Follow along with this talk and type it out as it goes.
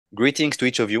Greetings to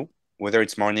each of you, whether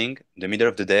it's morning, the middle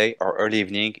of the day, or early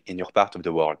evening in your part of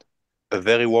the world. A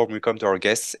very warm welcome to our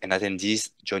guests and attendees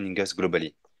joining us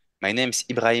globally. My name is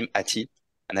Ibrahim Ati,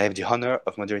 and I have the honor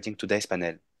of moderating today's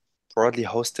panel, proudly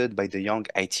hosted by the Young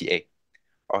ITA.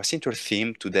 Our central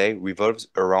theme today revolves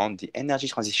around the energy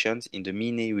transitions in the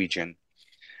MENA region.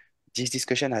 This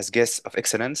discussion has guests of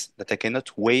excellence that I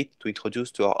cannot wait to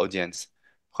introduce to our audience.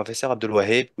 Professor Abdul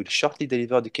Waheb will shortly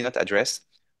deliver the keynote address,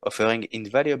 offering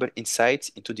invaluable insights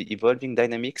into the evolving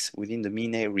dynamics within the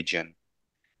MENA region.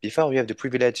 Before we have the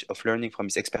privilege of learning from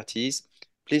his expertise,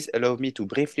 please allow me to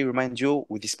briefly remind you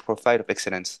with his profile of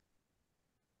excellence.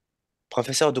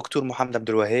 Professor Dr. Mohammed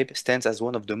Abdul Waheb stands as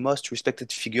one of the most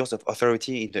respected figures of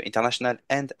authority in the international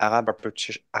and Arab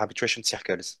arbitration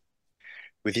circles.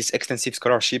 With his extensive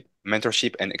scholarship,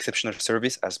 mentorship, and exceptional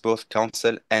service as both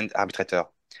counsel and arbitrator.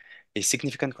 His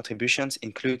significant contributions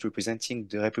include representing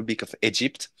the Republic of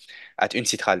Egypt at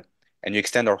UNCITRAL, and we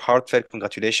extend our heartfelt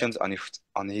congratulations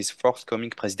on his forthcoming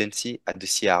presidency at the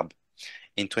CIARB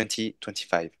in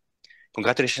 2025.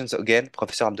 Congratulations again,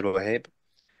 Professor Abdul Waheb.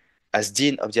 As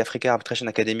Dean of the Africa Arbitration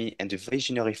Academy and the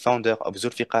visionary founder of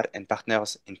Zulfiqar and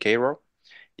Partners in Cairo,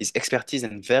 his expertise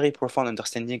and very profound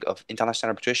understanding of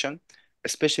international arbitration,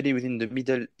 especially within the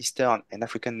Middle Eastern and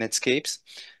African landscapes,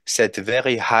 set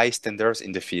very high standards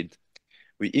in the field.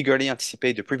 We eagerly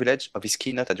anticipate the privilege of his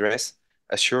keynote address,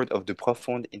 assured of the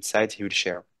profound insights he will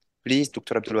share. Please,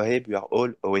 Dr. Abdul Waheb, we are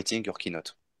all awaiting your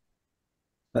keynote.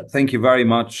 Thank you very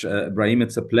much, Ibrahim.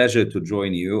 It's a pleasure to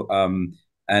join you,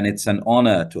 and it's an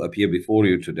honor to appear before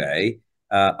you today.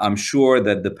 I'm sure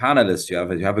that the panelists you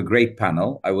have a great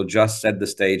panel. I will just set the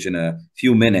stage in a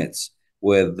few minutes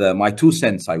with my 2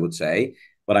 cents, I would say,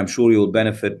 but I'm sure you'll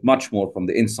benefit much more from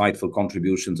the insightful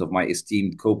contributions of my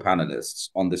esteemed co-panelists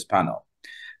on this panel.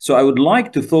 So I would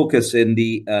like to focus in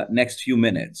the next few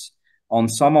minutes on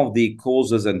some of the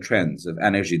causes and trends of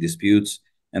energy disputes,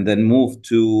 and then move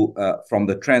to from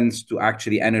the trends to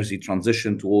actually energy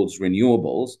transition towards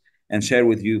renewables, and share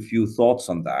with you a few thoughts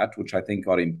on that, which I think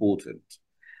are important.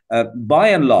 By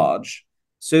and large,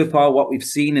 so far what we've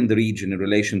seen in the region in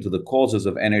relation to the causes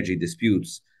of energy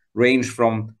disputes range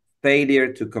from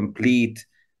failure to complete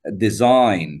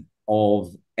design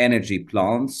of energy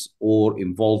plants or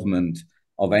involvement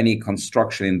of any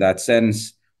construction in that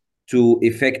sense, to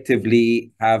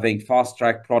effectively having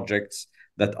fast-track projects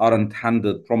that aren't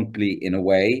handled promptly in a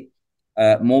way.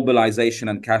 Mobilization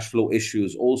and cash flow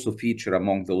issues also feature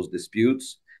among those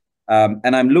disputes.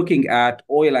 And I'm looking at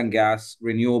oil and gas,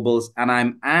 renewables, and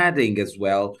I'm adding as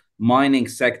well mining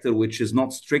sector, which is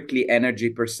not strictly energy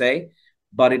per se,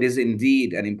 but it is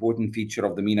indeed an important feature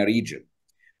of the MENA region.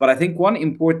 But I think one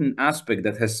important aspect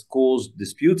that has caused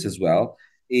disputes as well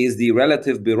is the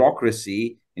relative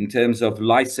bureaucracy in terms of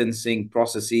licensing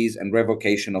processes and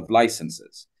revocation of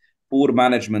licenses, poor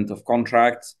management of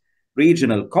contracts,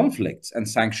 regional conflicts and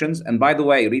sanctions. And by the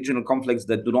way, regional conflicts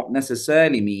that do not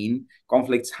necessarily mean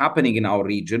conflicts happening in our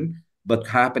region, but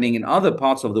happening in other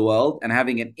parts of the world and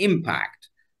having an impact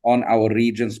on our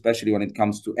region, especially when it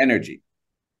comes to energy.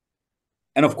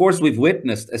 And of course, we've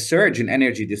witnessed a surge in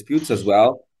energy disputes as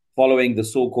well, following the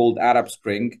so-called Arab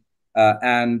Spring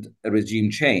and a regime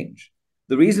change.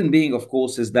 The reason being, of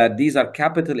course, is that these are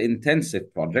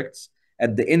capital-intensive projects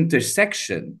at the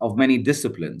intersection of many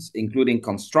disciplines, including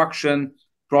construction,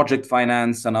 project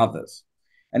finance, and others.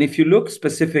 And if you look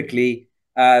specifically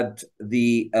at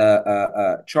the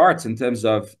charts in terms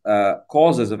of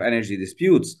causes of energy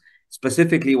disputes,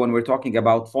 specifically when we're talking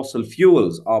about fossil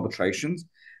fuels arbitrations,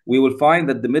 we will find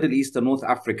that the Middle East and North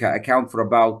Africa account for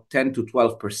about 10 to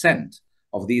 12%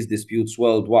 of these disputes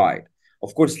worldwide.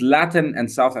 Of course, Latin and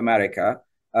South America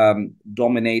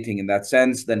dominating in that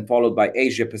sense, then followed by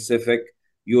Asia Pacific,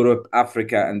 Europe,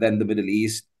 Africa, and then the Middle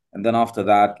East, and then after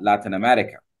that, Latin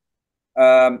America.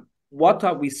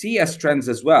 What we see as trends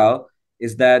as well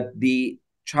is that the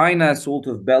China sort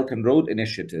of Belt and Road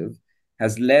Initiative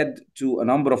has led to a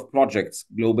number of projects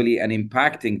globally and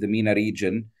impacting the MENA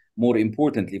region more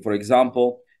importantly. For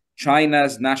example,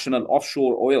 China's national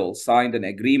offshore oil signed an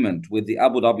agreement with the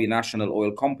Abu Dhabi National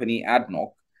Oil Company,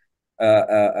 ADNOC,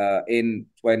 in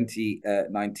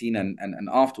 2019 and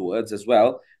afterwards as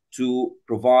well, to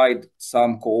provide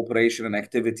some cooperation and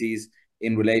activities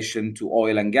in relation to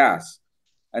oil and gas.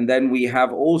 And then we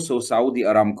have also Saudi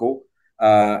Aramco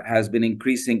has been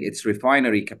increasing its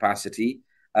refinery capacity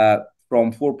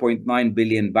from 4.9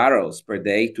 billion barrels per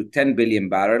day to 10 billion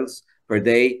barrels per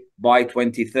day by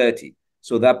 2030.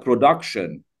 So that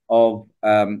production of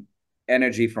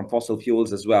energy from fossil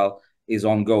fuels as well is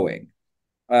ongoing.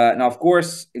 Now, of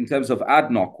course, in terms of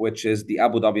ADNOC, which is the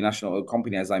Abu Dhabi National Oil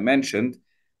Company, as I mentioned,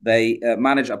 they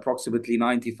manage approximately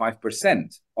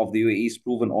 95% of the UAE's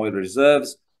proven oil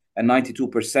reserves and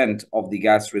 92% of the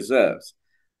gas reserves.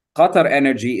 Qatar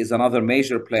Energy is another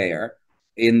major player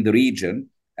in the region,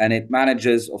 and it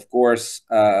manages, of course,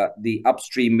 the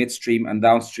upstream, midstream, and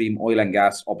downstream oil and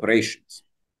gas operations.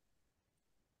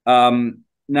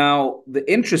 Now, the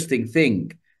interesting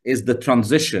thing is the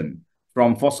transition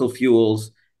from fossil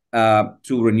fuels to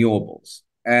renewables.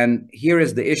 And here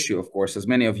is the issue, of course, as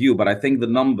many of you, but I think the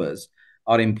numbers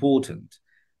are important.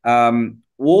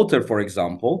 Water, for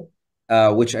example,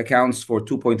 which accounts for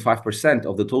 2.5%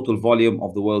 of the total volume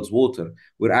of the world's water,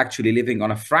 we're actually living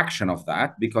on a fraction of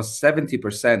that, because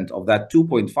 70% of that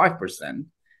 2.5%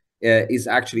 is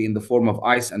actually in the form of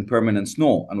ice and permanent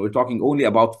snow. And we're talking only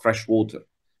about fresh water.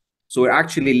 So we're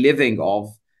actually living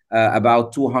off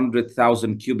about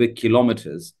 200,000 cubic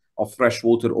kilometers of fresh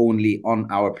water only on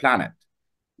our planet,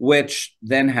 which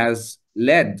then has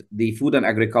led the Food and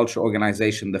Agriculture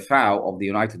Organization, the FAO, of the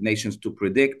United Nations to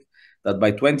predict that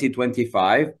by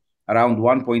 2025, around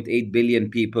 1.8 billion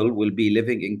people will be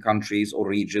living in countries or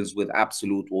regions with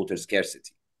absolute water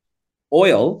scarcity.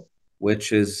 Oil,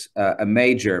 which is a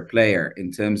major player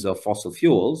in terms of fossil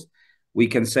fuels, we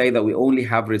can say that we only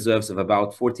have reserves of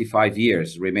about 45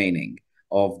 years remaining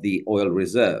of the oil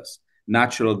reserves.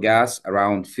 Natural gas,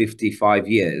 around 55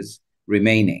 years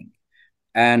remaining.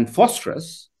 And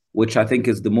phosphorus, which I think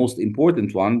is the most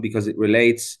important one because it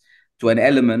relates to an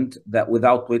element that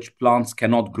without which plants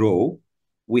cannot grow,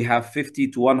 we have 50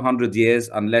 to 100 years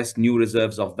unless new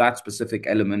reserves of that specific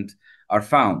element are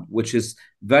found, which is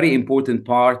very important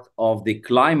part of the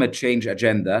climate change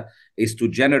agenda, is to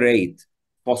generate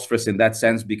phosphorus in that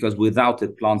sense, because without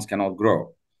it, plants cannot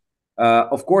grow.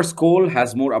 Of course, coal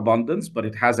has more abundance, but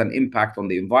it has an impact on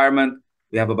the environment.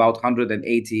 We have about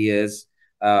 180 years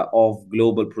of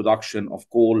global production of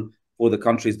coal for the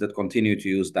countries that continue to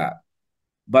use that.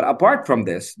 But apart from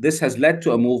this, this has led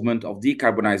to a movement of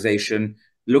decarbonization,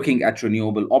 looking at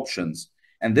renewable options.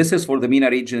 And this is for the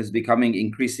MENA region is becoming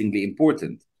increasingly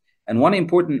important. And one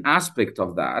important aspect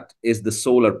of that is the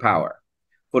solar power.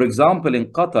 For example, in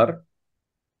Qatar,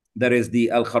 there is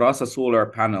the Al Kharasa solar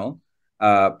panel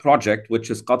project, which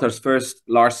is Qatar's first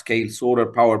large-scale solar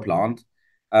power plant,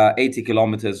 80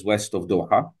 kilometers west of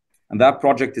Doha. And that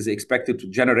project is expected to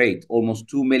generate almost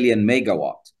 2 million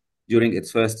megawatts during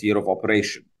its first year of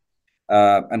operation.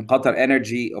 And Qatar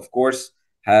Energy, of course,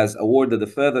 has awarded a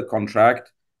further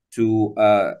contract to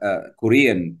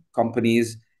Korean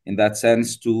companies in that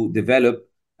sense to develop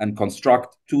and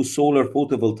construct 2 solar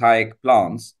photovoltaic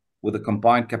plants with a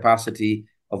combined capacity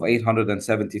of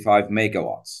 875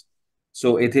 megawatts.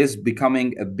 So it is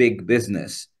becoming a big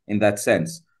business in that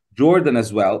sense. Jordan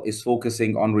as well is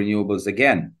focusing on renewables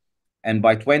again. And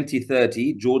by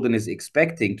 2030, Jordan is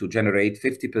expecting to generate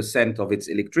 50% of its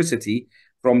electricity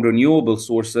from renewable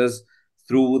sources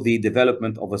through the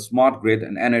development of a smart grid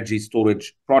and energy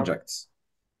storage projects.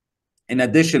 In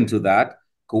addition to that,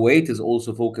 Kuwait is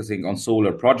also focusing on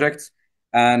solar projects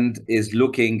and is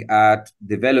looking at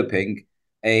developing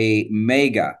a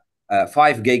mega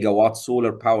 5 gigawatt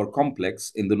solar power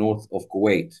complex in the north of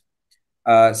Kuwait.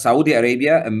 Saudi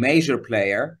Arabia, a major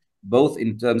player, both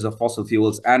in terms of fossil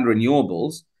fuels and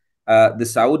renewables, the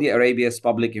Saudi Arabia's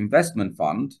Public Investment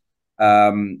Fund,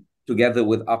 together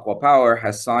with Aqua Power,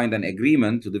 has signed an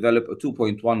agreement to develop a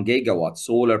 2.1 gigawatt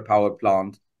solar power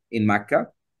plant in Mecca.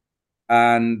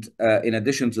 And in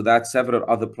addition to that, several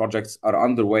other projects are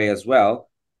underway as well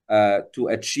to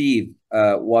achieve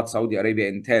what Saudi Arabia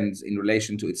intends in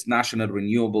relation to its national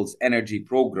renewables energy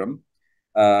program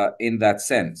in that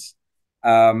sense.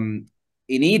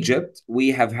 In Egypt,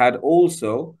 we have had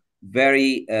also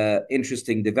very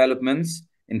interesting developments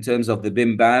in terms of the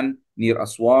Bimban near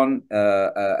Aswan,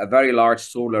 a very large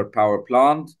solar power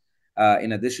plant.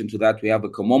 In addition to that, we have a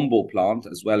Komombo plant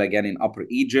as well, again in Upper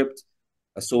Egypt,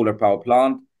 a solar power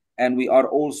plant. And we are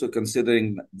also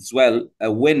considering as well a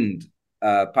wind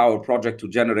power project to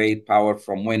generate power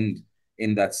from wind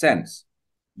in that sense.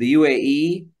 The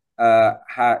UAE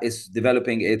is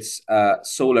developing its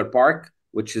solar park,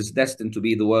 which is destined to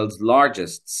be the world's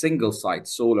largest single-site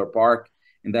solar park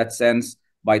in that sense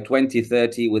by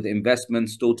 2030, with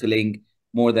investments totaling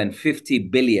more than 50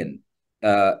 billion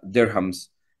dirhams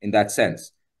in that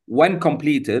sense. When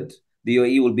completed, the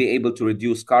UAE will be able to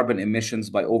reduce carbon emissions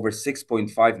by over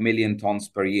 6.5 million tons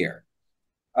per year.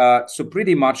 So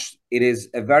pretty much it is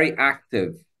a very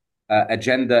active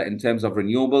agenda in terms of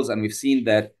renewables. And we've seen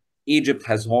that Egypt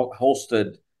has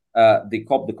hosted the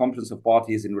COP, the Conference of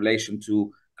Parties in relation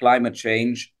to climate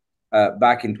change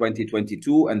back in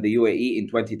 2022 and the UAE in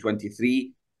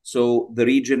 2023. So the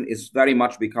region is very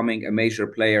much becoming a major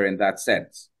player in that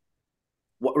sense.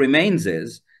 what remains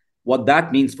is what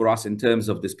that means for us in terms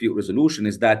of dispute resolution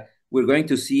is that we're going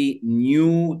to see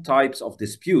new types of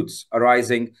disputes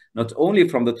arising not only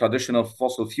from the traditional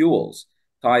fossil fuels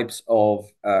types of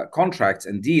contracts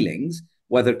and dealings,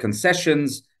 whether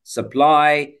concessions,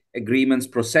 supply agreements,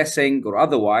 processing, or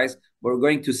otherwise. We're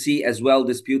going to see as well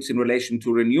disputes in relation to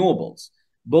renewables,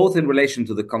 both in relation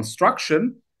to the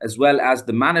construction as well as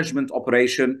the management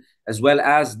operation, as well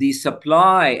as the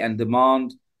supply and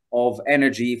demand of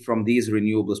energy from these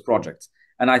renewables projects.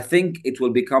 And I think it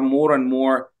will become more and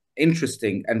more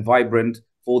interesting and vibrant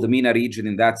for the MENA region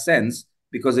in that sense,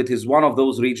 because it is one of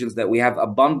those regions that we have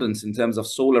abundance in terms of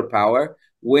solar power,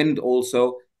 wind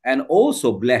also, and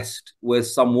also blessed with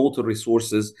some water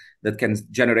resources that can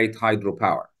generate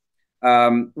hydropower.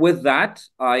 With that,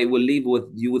 I will leave with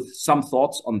you with some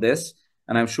thoughts on this,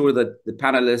 and I'm sure that the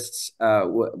panelists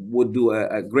would do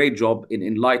a great job in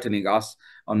enlightening us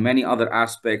on many other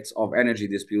aspects of energy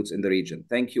disputes in the region.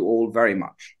 Thank you all very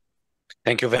much.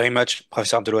 Thank you very much,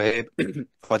 Professor Abdelwaheb,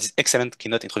 for this excellent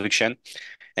keynote introduction.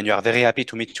 And we are very happy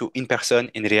to meet you in person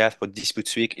in Riyadh for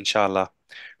Disputes Week, inshallah.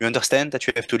 We understand that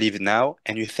you have to leave now,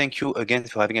 and we thank you again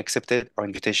for having accepted our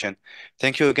invitation.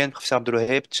 Thank you again, Professor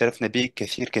Abdelwaheb. تشرفنا بيك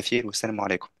كثير كثير والسلام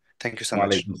عليكم. Thank you so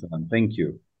much. Thank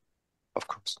you. Of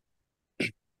course.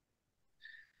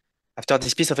 After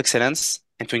this piece of excellence,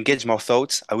 and to engage more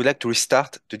thoughts, I would like to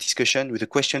restart the discussion with a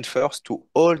question first to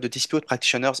all the dispute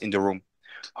practitioners in the room.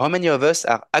 How many of us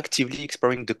are actively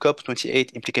exploring the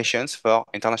COP28 implications for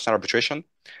international arbitration?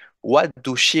 What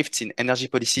do shifts in energy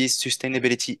policies,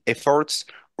 sustainability efforts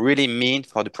really mean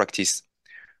for the practice?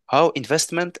 How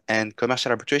investment and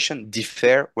commercial arbitration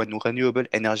differ when renewable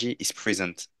energy is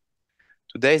present?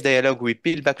 Today's dialogue will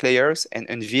peel back layers and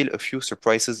unveil a few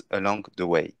surprises along the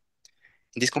way.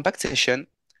 In this compact session,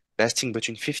 lasting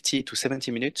between 50 to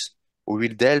 70 minutes, we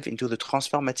will delve into the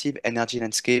transformative energy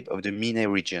landscape of the MENA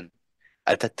region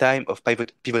at a time of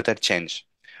pivotal change,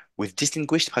 with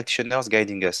distinguished practitioners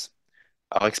guiding us.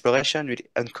 Our exploration will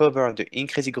uncover the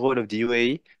increasing role of the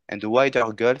UAE and the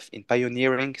wider Gulf in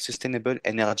pioneering sustainable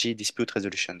energy dispute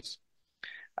resolutions.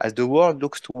 As the world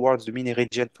looks towards the MENA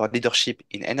region for leadership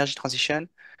in energy transition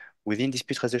within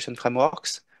dispute resolution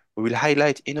frameworks, we will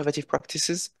highlight innovative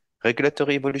practices,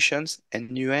 regulatory evolutions,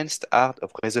 and nuanced art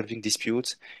of resolving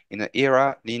disputes in an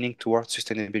era leaning towards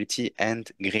sustainability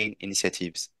and green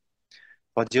initiatives.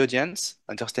 For the audience,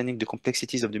 understanding the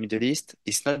complexities of the Middle East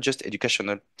is not just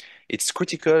educational, it's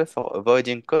critical for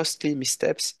avoiding costly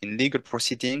missteps in legal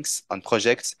proceedings on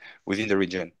projects within the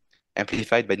region,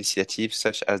 amplified by initiatives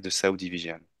such as the Saudi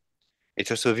Vision.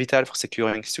 It's also vital for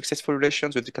securing successful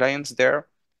relations with the clients there.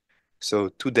 So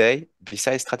today,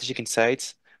 besides strategic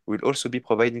insights, we'll also be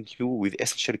providing you with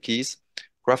essential keys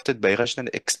crafted by regional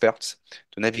experts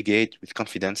to navigate with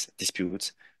confidence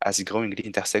disputes as it growingly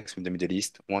intersects with the Middle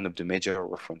East, one of the major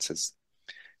references.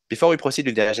 Before we proceed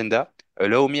with the agenda,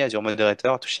 allow me as your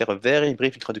moderator to share a very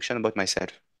brief introduction about myself.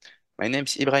 My name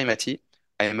is Ibrahim Ati.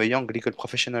 I am a young legal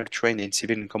professional trained in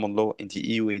civil and common law in the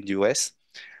EU and the US.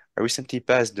 I recently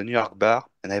passed the New York bar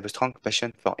and I have a strong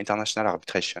passion for international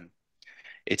arbitration.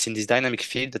 It's in this dynamic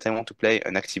field that I want to play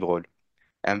an active role.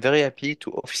 I'm very happy to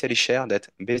officially share that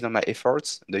based on my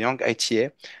efforts, the Young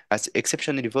ITA has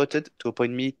exceptionally voted to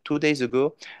appoint me 2 days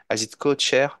ago as its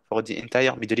co-chair for the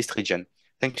entire Middle East region.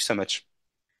 Thank you so much.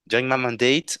 During my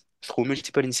mandate, through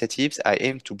multiple initiatives, I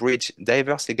aim to bridge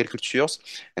diverse legal cultures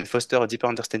and foster a deeper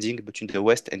understanding between the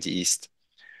West and the East.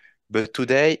 But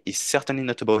today is certainly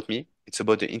not about me. It's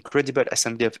about the incredible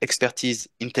assembly of expertise,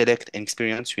 intellect, and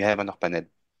experience we have on our panel.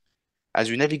 As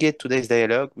we navigate today's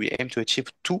dialogue, we aim to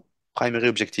achieve two primary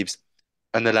objectives: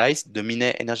 analyze the MENA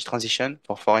energy transition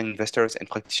for foreign investors and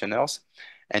practitioners,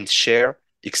 and share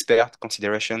expert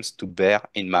considerations to bear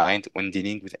in mind when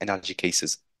dealing with energy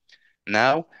cases.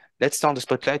 Now, let's turn the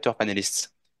spotlight to our panelists.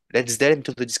 Let's delve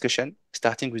into the discussion,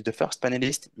 starting with the first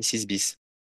panelist, Mrs. Biss.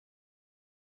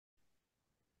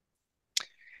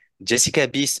 Jessica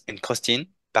Biss and Crostin,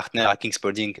 partner at King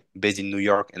Spalding based in New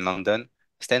York and London,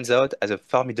 stands out as a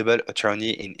formidable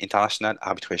attorney in international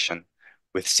arbitration,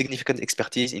 with significant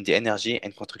expertise in the energy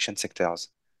and construction sectors.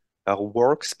 Her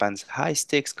work spans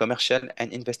high-stakes commercial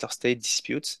and investor-state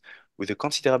disputes, with a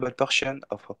considerable portion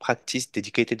of her practice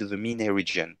dedicated to the MENA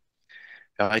region.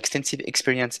 Her extensive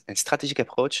experience and strategic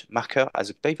approach mark her as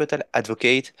a pivotal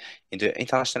advocate in the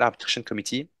International Arbitration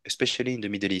Committee, especially in the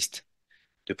Middle East.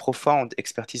 The profound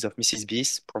expertise of Mrs.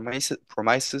 Biss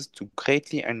promises to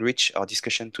greatly enrich our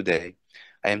discussion today.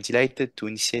 I am delighted to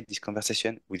initiate this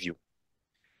conversation with you.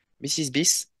 Mrs.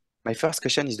 Biss, my first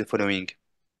question is the following.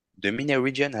 The MENA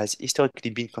region has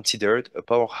historically been considered a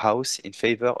powerhouse in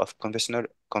favor of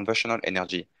conventional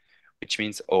energy, which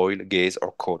means oil, gas,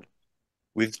 or coal.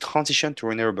 With transition to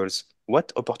renewables,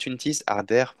 what opportunities are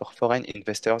there for foreign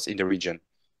investors in the region?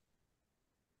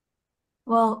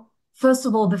 Well, first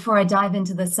of all, before I dive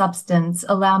into the substance,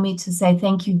 allow me to say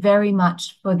thank you very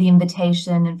much for the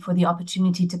invitation and for the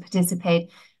opportunity to participate.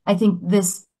 I think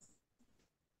this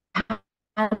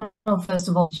panel, first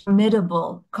of all,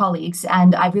 formidable colleagues,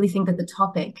 and I really think that the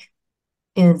topic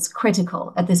is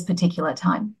critical at this particular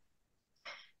time.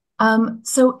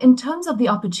 So in terms of the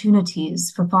opportunities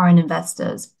for foreign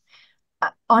investors,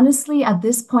 honestly, at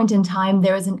this point in time,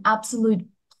 there is an absolute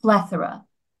plethora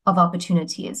of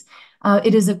opportunities.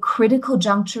 It is a critical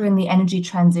juncture in the energy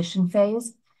transition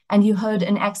phase, and you heard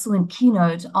an excellent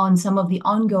keynote on some of the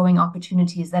ongoing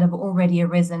opportunities that have already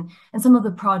arisen and some of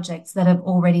the projects that have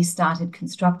already started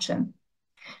construction.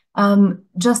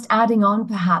 Just adding on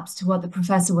perhaps to what the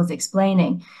professor was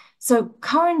explaining. So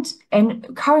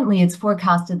currently it's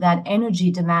forecasted that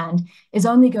energy demand is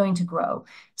only going to grow.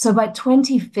 So by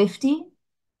 2050,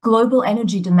 global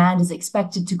energy demand is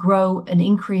expected to grow and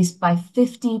increase by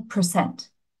 50%.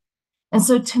 And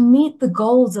so to meet the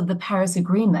goals of the Paris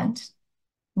Agreement,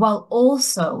 while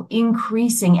also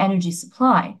increasing energy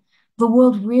supply, the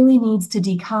world really needs to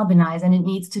decarbonize, and it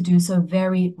needs to do so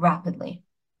very rapidly.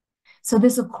 So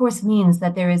this, of course, means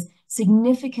that there is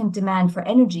significant demand for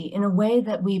energy in a way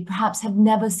that we perhaps have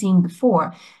never seen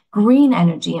before, green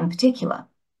energy in particular.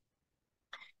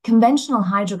 Conventional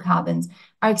hydrocarbons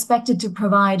are expected to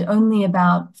provide only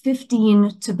about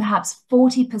 15 to perhaps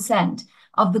 40%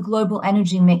 of the global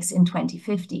energy mix in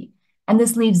 2050, and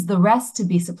this leaves the rest to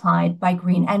be supplied by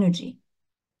green energy.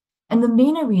 And the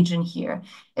MENA region here,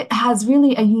 it has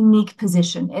really a unique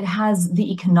position. It has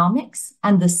the economics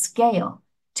and the scale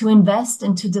to invest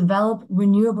and to develop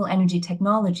renewable energy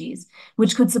technologies,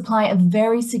 which could supply a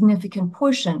very significant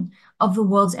portion of the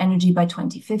world's energy by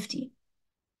 2050.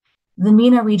 The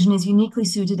MENA region is uniquely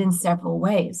suited in several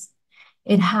ways.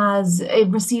 It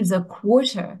receives a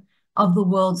quarter of the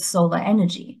world's solar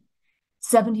energy.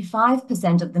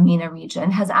 75% of the MENA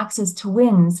region has access to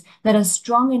winds that are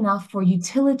strong enough for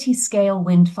utility-scale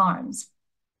wind farms.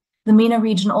 The MENA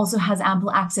region also has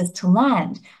ample access to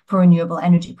land for renewable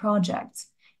energy projects.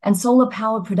 And solar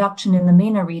power production in the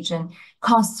MENA region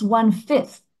costs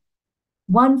 1/5.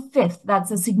 1/5, that's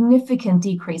a significant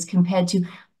decrease compared to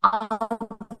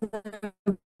other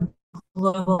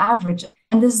global average.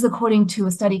 And this is according to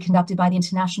a study conducted by the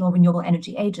International Renewable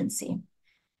Energy Agency.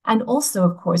 And also,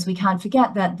 of course, we can't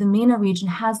forget that the MENA region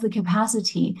has the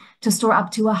capacity to store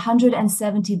up to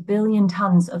 170 billion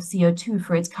tons of CO2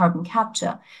 for its carbon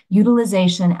capture,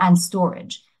 utilization, and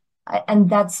storage. And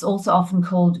that's also often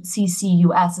called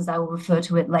CCUS, as I will refer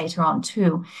to it later on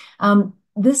too.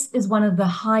 This is one of the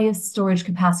highest storage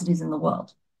capacities in the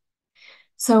world.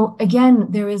 So again,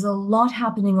 there is a lot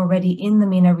happening already in the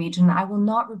MENA region. I will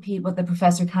not repeat what the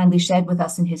professor kindly shared with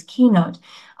us in his keynote.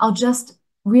 I'll just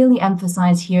really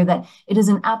emphasize here that it is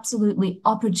an absolutely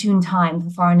opportune time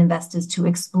for foreign investors to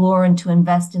explore and to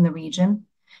invest in the region.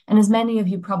 And as many of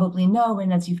you probably know,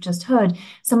 and as you've just heard,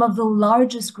 some of the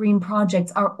largest green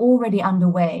projects are already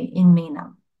underway in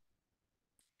MENA.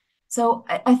 So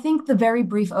I think the very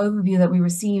brief overview that we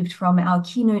received from our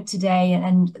keynote today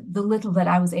and the little that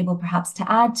I was able perhaps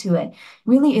to add to it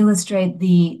really illustrate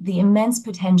the immense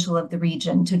potential of the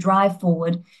region to drive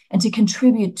forward and to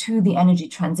contribute to the energy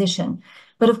transition.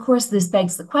 But of course, this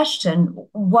begs the question,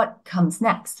 what comes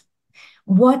next?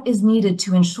 What is needed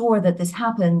to ensure that this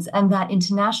happens and that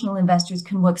international investors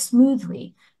can work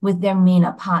smoothly with their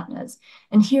MENA partners?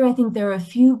 And here I think there are a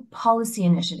few policy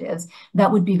initiatives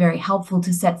that would be very helpful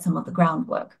to set some of the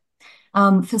groundwork.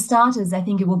 For starters, I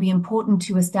think it will be important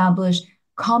to establish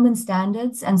common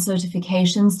standards and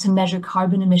certifications to measure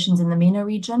carbon emissions in the MENA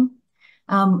region.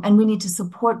 And we need to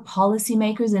support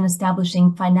policymakers in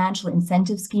establishing financial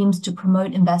incentive schemes to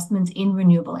promote investments in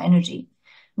renewable energy.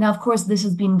 Now, of course, this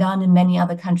has been done in many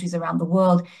other countries around the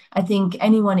world. I think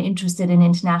anyone interested in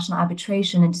international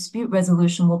arbitration and dispute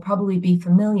resolution will probably be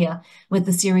familiar with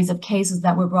the series of cases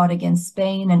that were brought against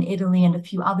Spain and Italy and a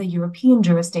few other European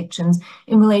jurisdictions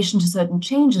in relation to certain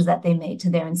changes that they made to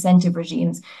their incentive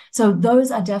regimes. So those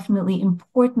are definitely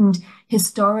important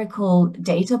historical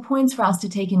data points for us to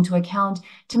take into account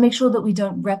to make sure that we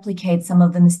don't replicate some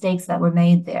of the mistakes that were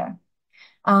made there.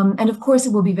 And of course,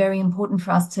 it will be very important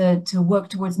for us to work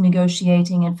towards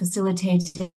negotiating and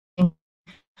facilitating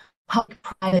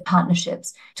public-private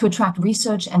partnerships to attract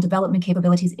research and development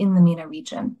capabilities in the MENA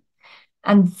region.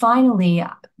 And finally,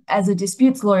 as a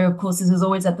disputes lawyer, of course, this is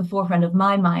always at the forefront of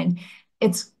my mind,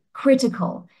 it's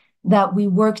critical that we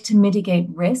work to mitigate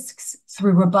risks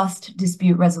through robust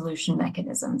dispute resolution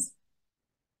mechanisms.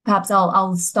 perhaps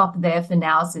I'll stop there for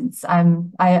now, since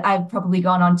I've probably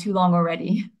gone on too long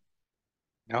already.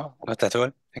 No, not at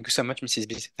all. Thank you so much, Mrs.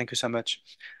 B. Thank you so much.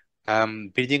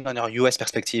 Building on your US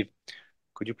perspective,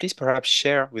 could you please perhaps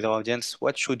share with our audience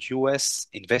what should US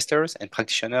investors and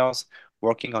practitioners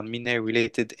working on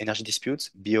MENA-related energy disputes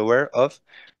be aware of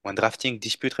when drafting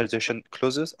dispute resolution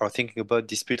clauses or thinking about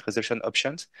dispute resolution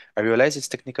options? I realize it's a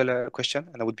technical question,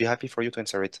 and I would be happy for you to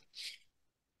answer it.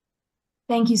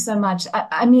 Thank you so much.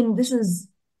 I mean, this is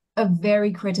a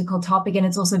very critical topic, and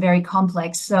it's also very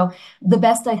complex. So the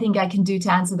best I think I can do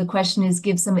to answer the question is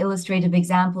give some illustrative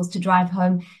examples to drive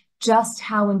home just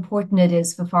how important it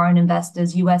is for foreign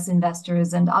investors, US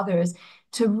investors, and others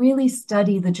to really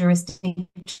study the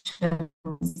jurisdictions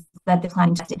that they're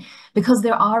planning to do, because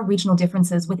there are regional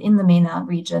differences within the MENA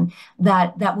region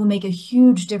that will make a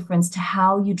huge difference to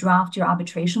how you draft your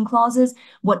arbitration clauses,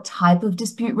 what type of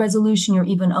dispute resolution you're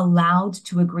even allowed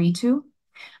to agree to,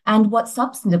 and what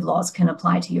substantive laws can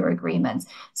apply to your agreements.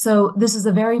 So this is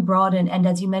a very broad and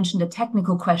as you mentioned, a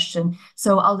technical question.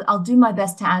 So I'll do my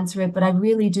best to answer it, but I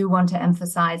really do want to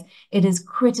emphasize it is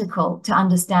critical to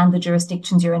understand the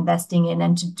jurisdictions you're investing in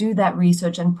and to do that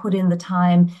research and put in the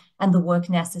time and the work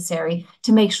necessary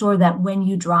to make sure that when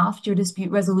you draft your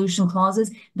dispute resolution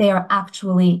clauses, they are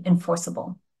actually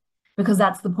enforceable, because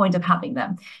that's the point of having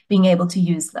them, being able to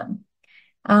use them.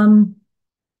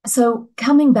 So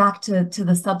coming back to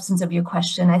the substance of your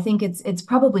question, I think it's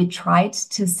probably trite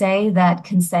to say that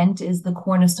consent is the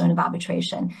cornerstone of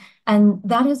arbitration. And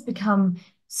that has become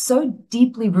so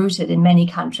deeply rooted in many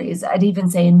countries, I'd even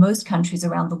say in most countries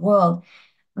around the world,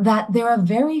 that there are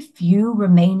very few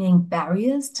remaining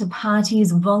barriers to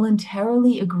parties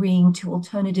voluntarily agreeing to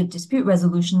alternative dispute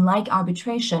resolution like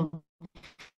arbitration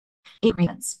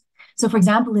agreements. So, for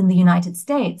example, in the United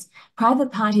States,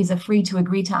 private parties are free to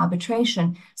agree to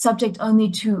arbitration, subject only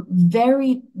to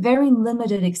very, very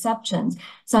limited exceptions,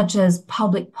 such as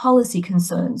public policy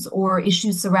concerns or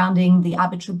issues surrounding the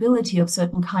arbitrability of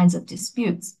certain kinds of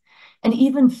disputes. And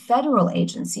even federal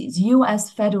agencies, US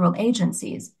federal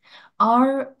agencies,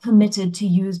 are permitted to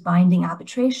use binding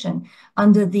arbitration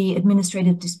under the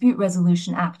Administrative Dispute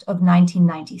Resolution Act of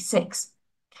 1996.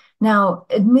 Now,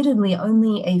 admittedly,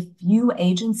 only a few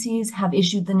agencies have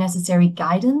issued the necessary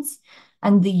guidance,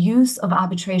 and the use of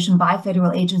arbitration by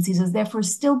federal agencies is therefore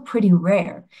still pretty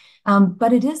rare.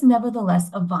 But it is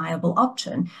nevertheless a viable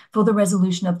option for the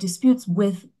resolution of disputes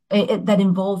that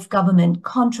involve government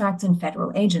contracts and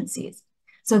federal agencies.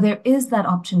 So there is that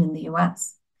option in the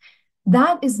US.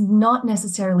 That is not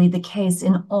necessarily the case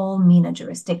in all MENA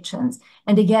jurisdictions.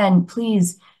 And again,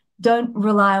 please don't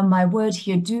rely on my word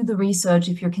here. Do the research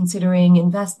if you're considering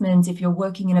investments, if you're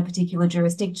working in a particular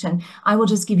jurisdiction. I will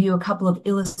just give you a couple of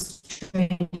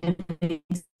illustrative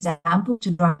examples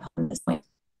to drive home this point.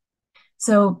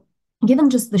 So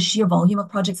given just the sheer volume of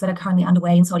projects that are currently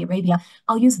underway in Saudi Arabia,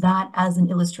 I'll use that as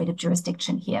an illustrative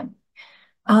jurisdiction here.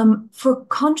 For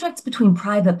contracts between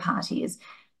private parties,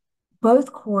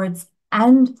 both courts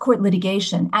and court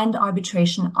litigation and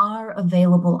arbitration are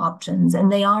available options, and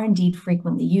they are indeed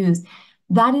frequently used.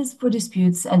 That is for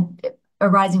disputes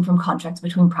arising from contracts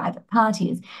between private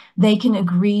parties. They can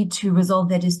agree to resolve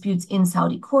their disputes in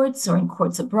Saudi courts or in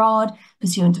courts abroad,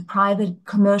 pursuant to private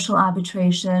commercial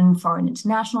arbitration, foreign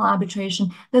international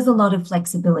arbitration. There's a lot of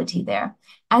flexibility there.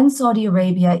 And Saudi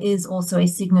Arabia is also a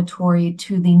signatory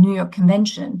to the New York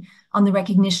Convention on the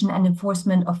Recognition and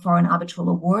Enforcement of Foreign Arbitral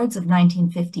Awards of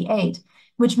 1958,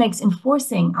 which makes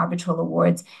enforcing arbitral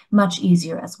awards much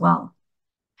easier as well.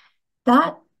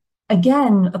 That,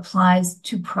 again, applies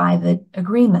to private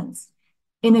agreements.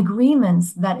 In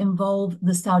agreements that involve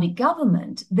the Saudi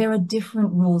government, there are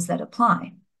different rules that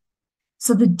apply.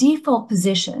 So the default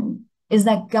position is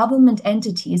that government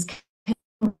entities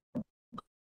can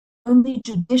only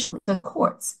judicially, the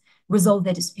courts, resolve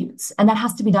their disputes, and that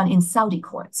has to be done in Saudi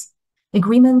courts.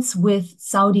 Agreements with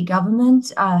Saudi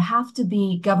government have to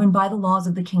be governed by the laws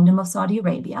of the Kingdom of Saudi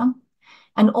Arabia,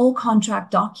 and all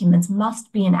contract documents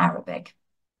must be in Arabic.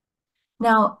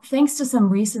 Now, thanks to some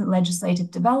recent legislative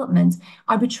developments,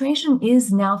 arbitration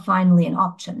is now finally an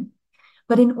option.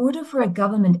 But in order for a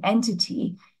government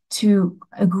entity to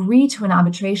agree to an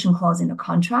arbitration clause in a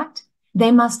contract,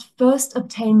 they must first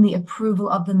obtain the approval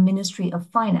of the Ministry of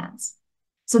Finance.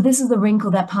 So this is the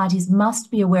wrinkle that parties must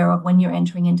be aware of when you're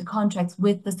entering into contracts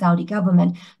with the Saudi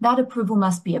government. That approval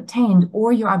must be obtained,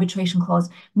 or your arbitration clause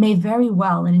may very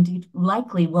well, and indeed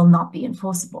likely, will not be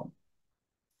enforceable.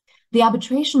 The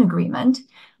arbitration agreement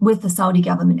with the Saudi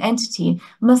government entity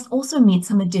must also meet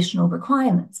some additional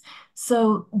requirements.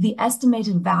 So the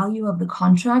estimated value of the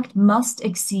contract must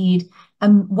exceed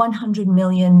 100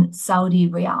 million Saudi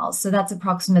riyals. So that's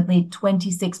approximately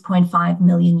 26.5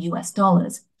 million US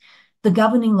dollars. The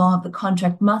governing law of the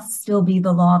contract must still be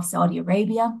the law of Saudi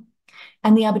Arabia,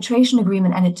 and the arbitration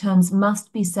agreement and its terms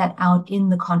must be set out in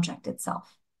the contract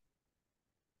itself.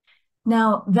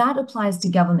 Now, that applies to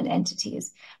government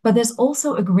entities, but there's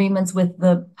also agreements with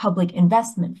the Public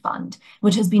Investment Fund,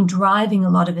 which has been driving a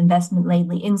lot of investment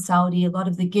lately in Saudi, a lot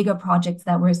of the giga projects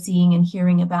that we're seeing and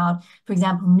hearing about, for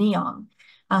example, NEOM,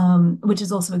 which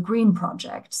is also a green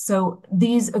project. So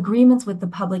these agreements with the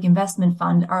Public Investment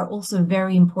Fund are also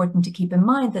very important to keep in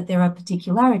mind that there are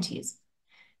particularities.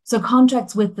 So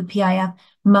contracts with the PIF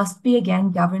must be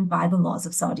again governed by the laws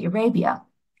of Saudi Arabia.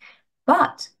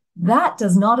 But that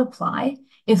does not apply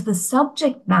if the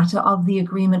subject matter of the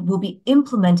agreement will be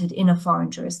implemented in a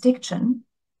foreign jurisdiction,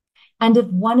 and if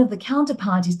one of the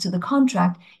counterparties to the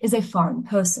contract is a foreign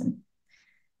person.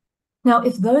 Now,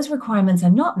 if those requirements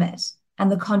are not met, and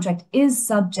the contract is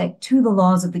subject to the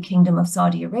laws of the Kingdom of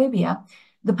Saudi Arabia,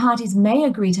 the parties may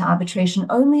agree to arbitration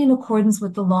only in accordance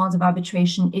with the laws of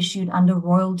arbitration issued under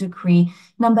Royal Decree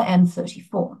number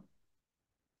M34.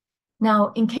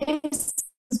 Now, in cases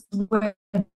where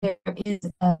there is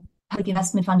a public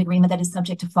investment fund agreement that is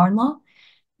subject to foreign law,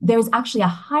 there is actually a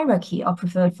hierarchy of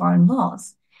preferred foreign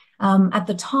laws. At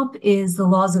the top is the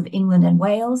laws of England and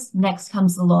Wales, next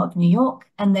comes the law of New York,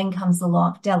 and then comes the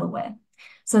law of Delaware.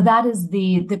 So that is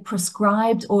the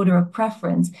prescribed order of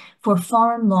preference for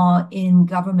foreign law in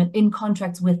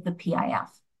contracts with the PIF.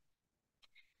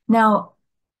 Now,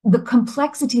 the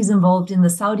complexities involved in the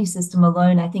Saudi system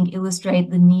alone, I think, illustrate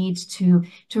the need to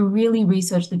really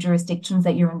research the jurisdictions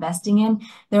that you're investing in.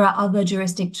 There are other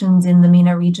jurisdictions in the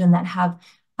MENA region that have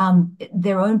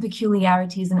their own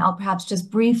peculiarities, and I'll perhaps just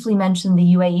briefly mention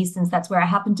the UAE since that's where I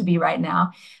happen to be right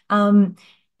now.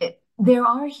 There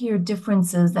are here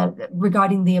differences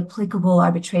regarding the applicable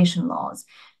arbitration laws.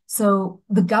 So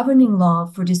the governing law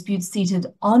for disputes seated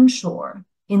onshore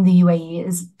in the UAE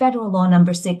is Federal Law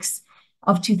number 6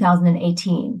 of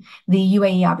 2018, the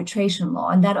UAE arbitration law,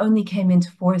 and that only came into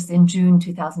force in June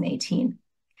 2018.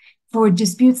 For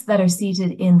disputes that are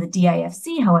seated in the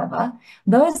DIFC, however,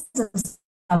 those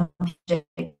are subject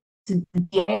to the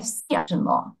DIFC action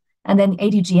law. And then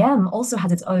ADGM also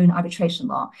has its own arbitration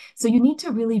law. So you need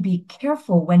to really be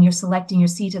careful when you're selecting your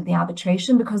seat of the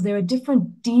arbitration, because there are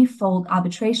different default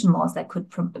arbitration laws that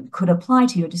could apply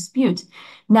to your dispute.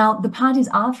 Now, the parties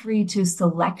are free to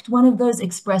select one of those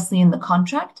expressly in the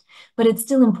contract, but it's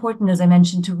still important, as I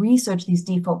mentioned, to research these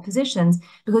default positions,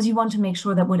 because you want to make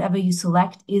sure that whatever you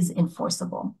select is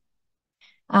enforceable.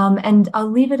 And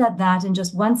I'll leave it at that. And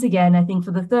just once again, I think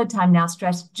for the third time now,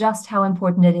 stress just how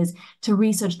important it is to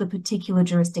research the particular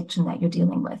jurisdiction that you're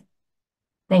dealing with.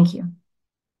 Thank you.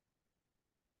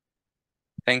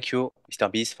 Thank you,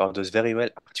 Mr. Bees, for those very well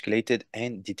articulated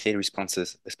and detailed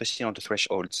responses, especially on the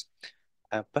thresholds.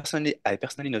 I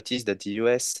personally noticed that the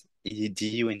US, the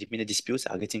EU, and the MENA disputes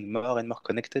are getting more and more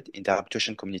connected in the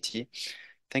arbitration community.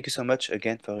 Thank you so much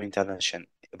again for your intervention.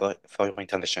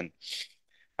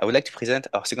 I would like to present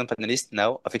our second panelist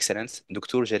now of excellence,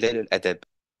 Dr. Jalal Al-Adab.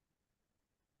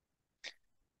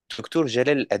 Dr.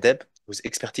 Jalal Al-Adab, whose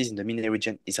expertise in the MENA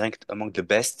region is ranked among the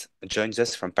best, joins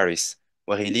us from Paris,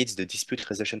 where he leads the dispute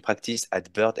resolution practice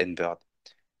at Bird & Bird.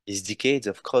 His decades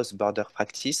of cross-border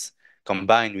practice,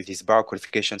 combined with his bar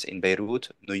qualifications in Beirut,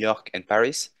 New York, and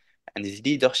Paris, and his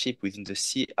leadership within the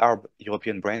C-Arb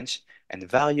European branch and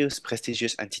various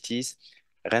prestigious entities,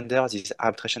 renders his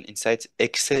arbitration insights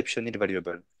exceptionally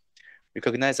valuable.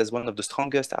 Recognized as one of the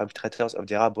strongest arbitrators of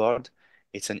the Arab world,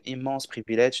 it's an immense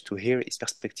privilege to hear his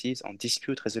perspectives on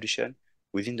dispute resolution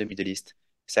within the Middle East.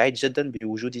 سعيد جدا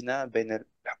بوجودنا بين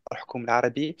الحكم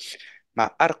العربي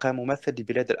مع أرقى ممثل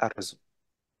لبلاد الأرز.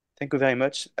 Thank you very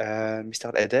much, Mr.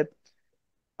 Al-Adab.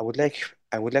 I would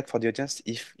like for the audience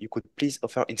if you could please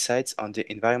offer insights on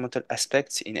the environmental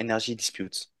aspects in energy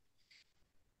disputes.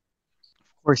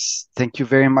 Of course, thank you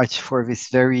very much for this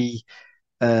very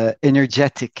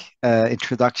energetic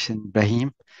introduction,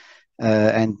 Brahim,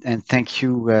 and thank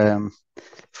you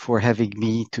for having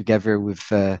me together with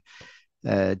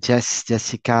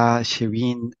Jessica,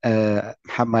 Shireen,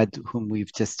 Muhammad, whom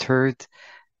we've just heard,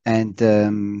 and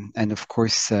of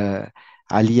course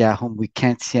Alia, whom we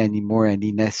can't see anymore, and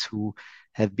Ines, who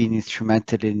have been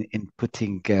instrumental in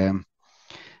putting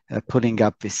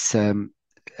up this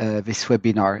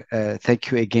webinar.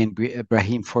 Thank you again,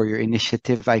 Brahim, for your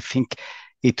initiative. I think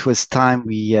it was time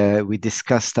we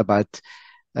discussed about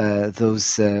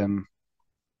those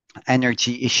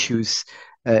energy issues,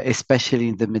 especially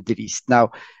in the Middle East.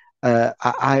 Now,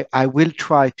 I will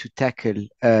try to tackle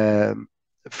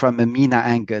from a MENA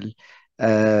angle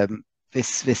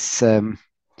this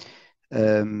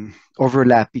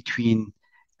overlap between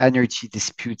energy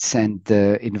disputes and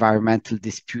environmental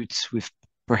disputes, with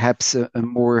perhaps a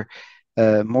more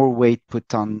weight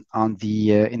put on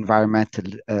the environmental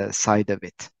side of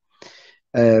it.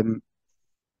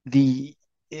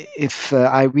 If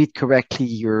I read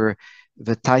correctly,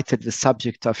 the title, the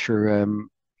subject of your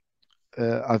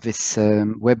of this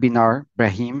webinar,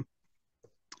 Brahim,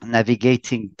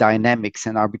 navigating dynamics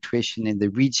and arbitration in the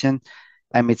region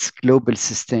amidst global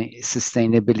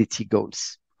sustainability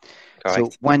goals. Correct. So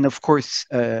when, of course,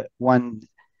 one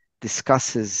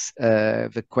discusses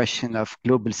the question of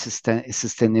global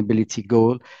sustainability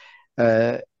goal,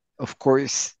 of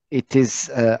course, it is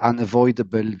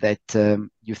unavoidable that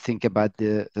you think about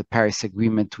the Paris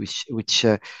Agreement, which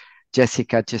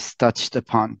Jessica just touched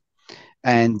upon.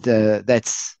 And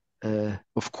that's,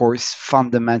 of course,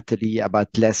 fundamentally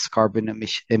about less carbon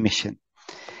emission.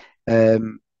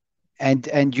 And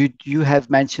you have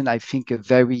mentioned, I think, a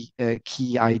very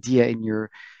key idea in your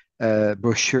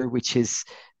brochure, which is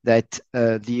that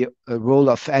the role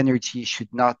of energy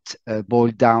should not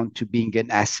boil down to being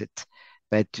an asset,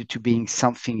 but to being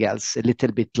something else. A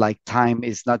little bit like time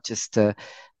is not just an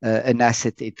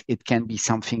asset; it can be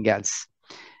something else.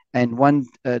 And when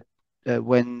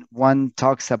one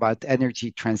talks about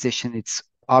energy transition, it's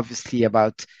obviously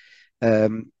about a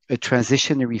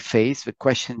transitionary phase. The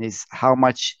question is how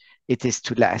much it is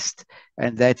to last,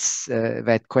 and that's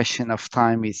that question of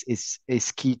time is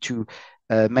key to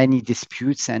many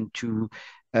disputes and to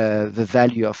the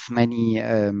value of many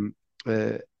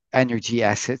energy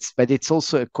assets. But it's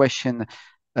also a question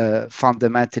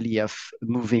fundamentally of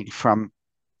moving from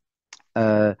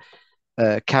oil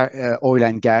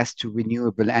and gas to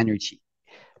renewable energy.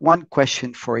 One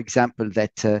question, for example,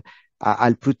 that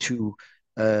I'll put to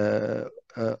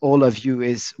all of you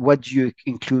is, what do you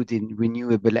include in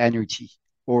renewable energy,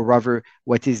 or rather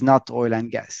what is not oil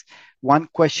and gas? One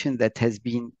question that has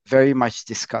been very much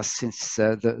discussed since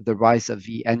the rise of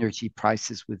the energy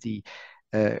prices with the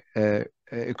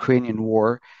Ukrainian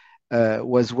war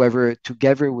was whether,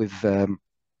 together with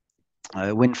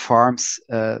wind farms,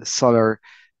 solar,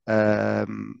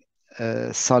 of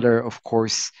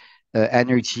course,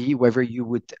 energy, whether you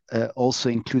would also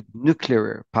include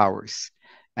nuclear powers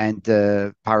and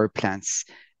power plants.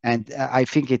 And I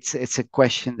think it's a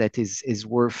question that is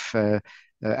worth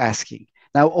asking.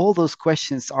 Now, all those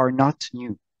questions are not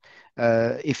new.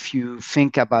 If you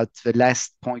think about the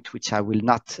last point, which I will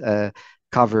not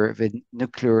cover, the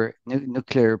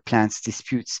nuclear plants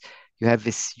disputes, you have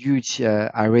this huge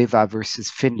Areva versus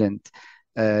Finland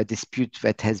dispute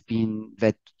that has been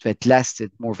that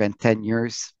lasted more than 10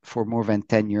 years,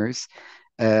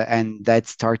 and that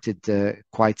started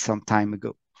quite some time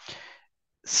ago.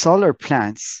 Solar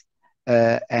plants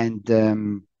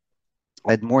and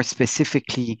more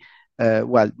specifically,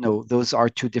 well, no, those are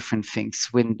two different things.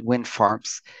 Wind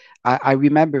farms. I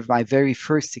remember my very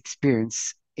first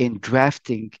experience in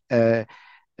drafting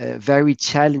very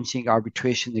challenging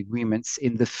arbitration agreements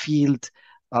in the field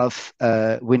of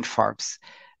wind farms,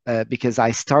 because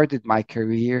I started my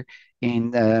career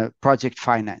in project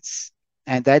finance,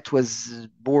 and that was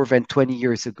more than 20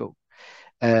 years ago.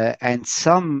 And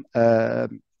some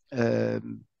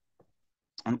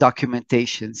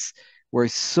documentations were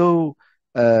so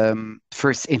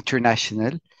first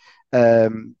international,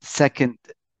 second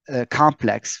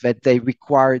complex, that they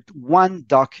required one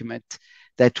document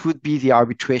that would be the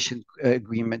arbitration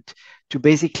agreement to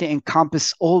basically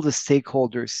encompass all the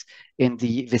stakeholders in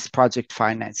this project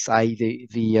finance, i.e.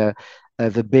 the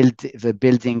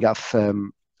building of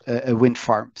a wind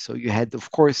farm. So you had, of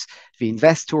course, the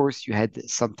investors, you had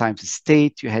sometimes the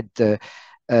state, you had the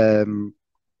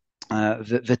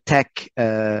tech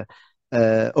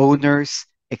owners,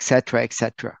 etc.,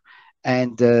 etc.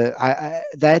 And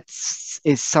that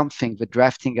is something, the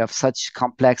drafting of such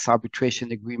complex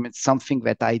arbitration agreements, something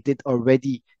that I did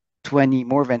already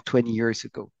more than 20 years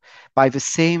ago. By the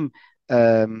same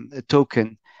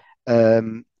token,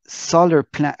 solar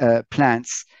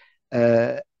plants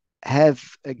have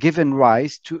given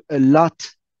rise to a lot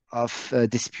of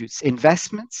disputes,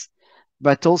 investments,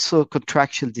 but also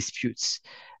contractual disputes,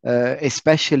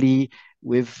 especially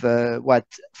with 4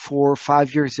 or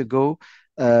 5 years ago,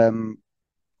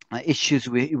 issues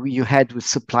you had with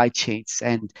supply chains,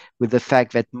 and with the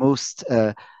fact that most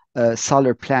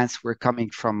solar plants were coming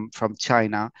from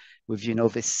China, with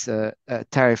this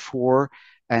tariff war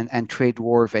and trade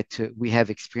war that we have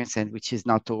experienced and which is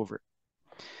not over.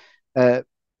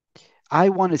 I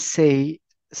want to say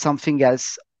something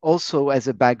else also as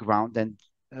a background, and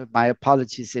my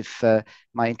apologies if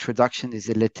my introduction is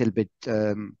a little bit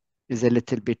is a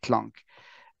little bit long.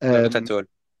 Not at all.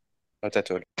 Not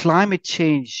at all. Climate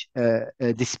change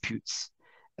disputes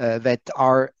that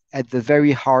are at the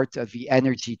very heart of the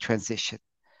energy transition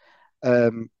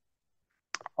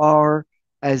are,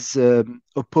 as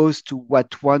opposed to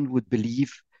what one would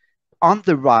believe, on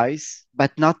the rise,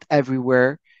 but not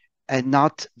everywhere and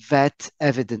not that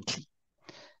evidently.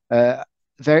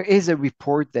 There is a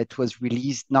report that was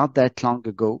released not that long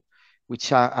ago,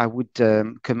 which I would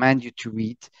commend you to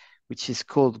read, which is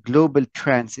called Global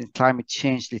Trends in Climate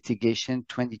Change Litigation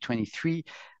 2023,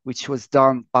 which was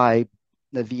done by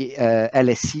the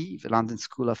LSE, the London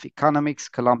School of Economics,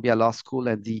 Columbia Law School,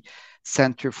 and the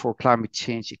Center for Climate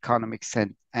Change Economics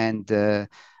and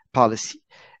Policy.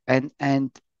 And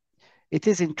it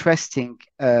is interesting.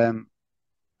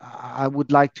 I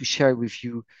would like to share with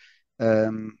you a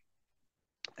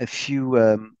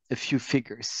few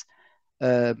figures.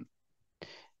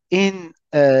 In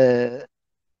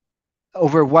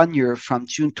over 1 year, from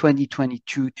June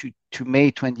 2022 to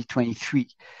May 2023,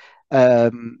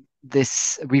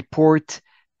 this report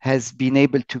has been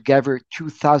able to gather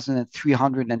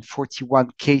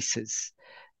 2,341 cases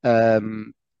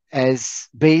as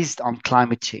based on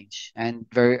climate change, and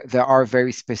there are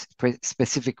very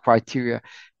specific criteria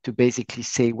to basically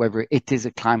say whether it is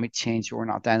a climate change or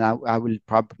not, and I will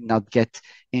probably not get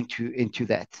into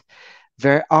that.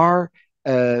 There are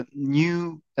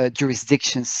new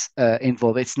jurisdictions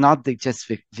involved. It's not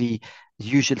just the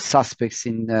usual suspects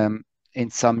in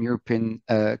some European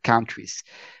countries.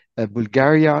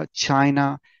 Bulgaria,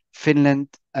 China, Finland,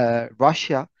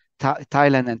 Russia,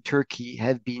 Thailand, and Turkey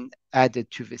have been added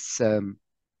to this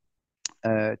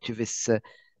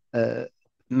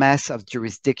mass of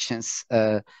jurisdictions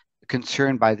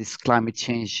concerned by this climate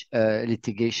change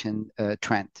litigation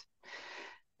trend.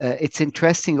 It's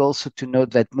interesting also to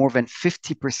note that more than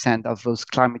 50% of those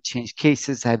climate change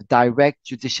cases have direct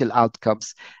judicial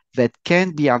outcomes that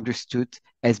can be understood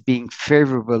as being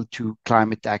favorable to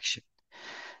climate action.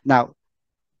 Now,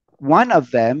 one of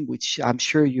them, which I'm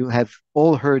sure you have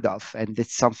all heard of, and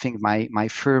it's something my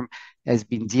firm has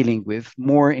been dealing with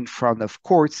more in front of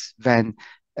courts than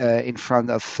in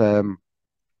front of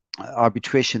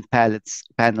arbitration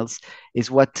panels,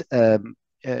 is what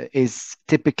is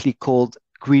typically called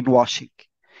greenwashing.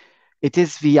 It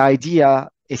is the idea,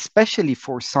 especially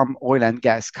for some oil and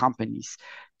gas companies,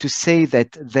 to say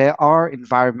that they are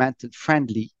environmentally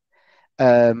friendly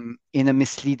in a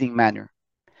misleading manner.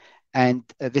 And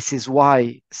this is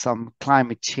why some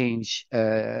climate change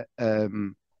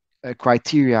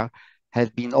criteria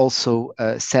have been also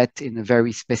set in a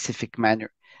very specific manner.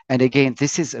 And again,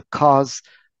 this is a cause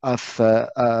of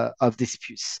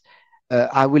disputes.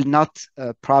 I will not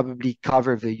probably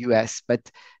cover the US, but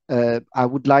I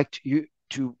would like you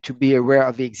to be aware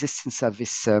of the existence of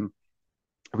this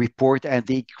report and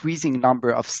the increasing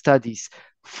number of studies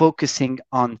focusing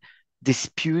on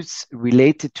disputes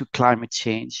related to climate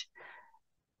change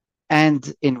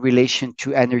and in relation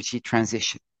to energy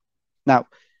transition. Now,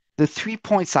 the 3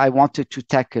 points I wanted to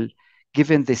tackle,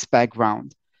 given this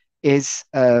background, have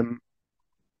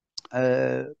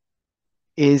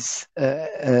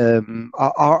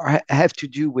to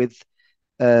do with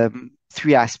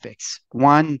 3 aspects.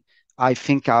 One, I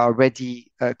think I already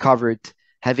covered,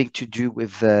 having to do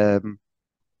with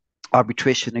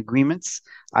arbitration agreements.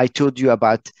 I told you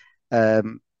about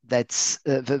that's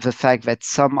the fact that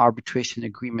some arbitration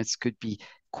agreements could be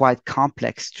quite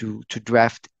complex to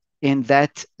draft in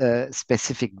that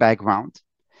specific background.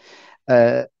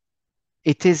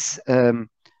 It is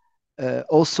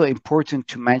also important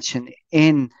to mention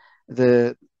in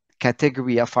the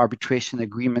category of arbitration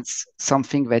agreements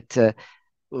something that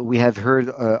we have heard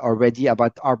already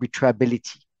about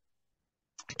arbitrability.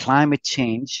 Climate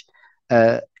change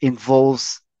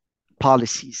involves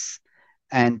policies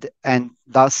and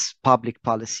thus public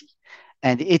policy.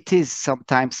 And it is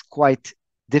sometimes quite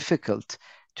difficult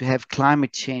to have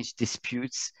climate change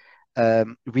disputes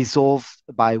resolved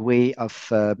by way of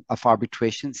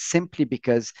arbitration, simply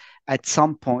because at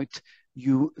some point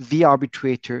the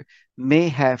arbitrator may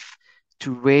have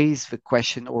to raise the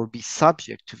question or be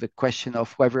subject to the question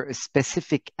of whether a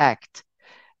specific act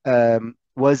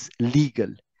was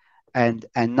legal and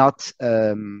not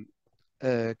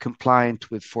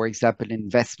compliant with, for example,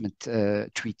 investment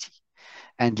treaty.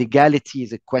 And legality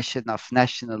is a question of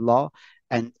national law,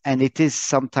 and it is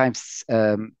sometimes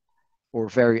or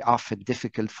very often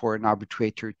difficult for an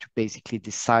arbitrator to basically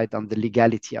decide on the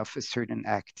legality of a certain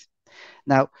act.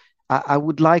 Now, I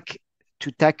would like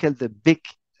to tackle the big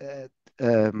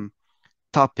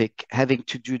topic having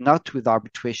to do not with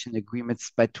arbitration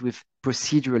agreements, but with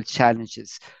procedural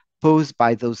challenges posed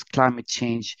by those climate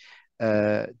change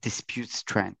disputes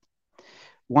trend.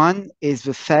 One is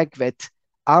the fact that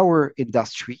our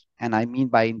industry, and I mean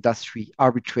by industry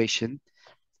arbitration,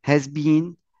 has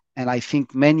been, and I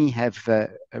think many have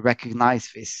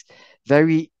recognized this,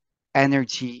 very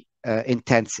energy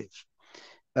intensive.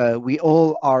 We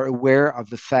all are aware of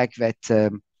the fact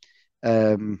that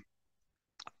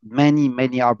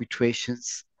many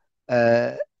arbitrations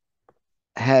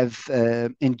have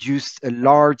induced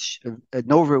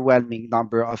an overwhelming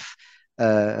number of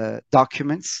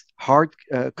documents, hard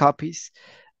copies,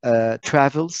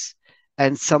 travels,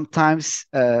 and sometimes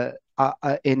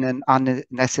in an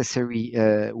unnecessary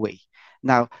way.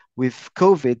 Now, with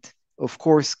COVID, of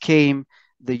course, came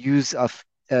the use of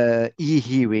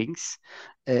e-hearings,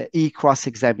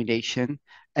 e-cross-examination,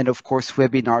 and of course,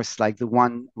 webinars like the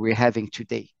one we're having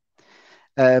today.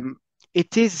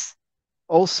 It is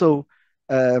also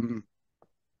a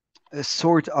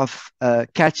sort of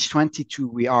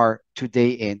catch-22 we are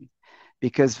today in,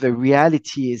 because the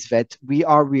reality is that we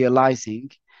are realizing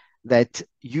that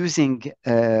using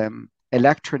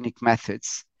electronic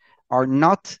methods are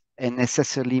not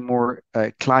necessarily more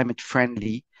climate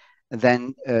friendly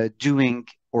than doing,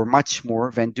 or much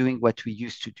more than doing what we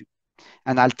used to do.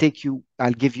 And I'll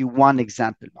give you one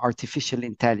example: artificial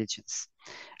intelligence.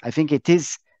 I think it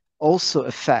is also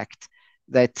a fact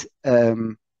that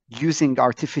using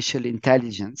artificial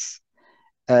intelligence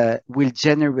will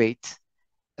generate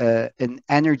an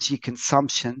energy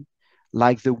consumption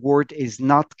like the world is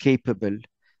not capable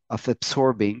of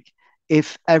absorbing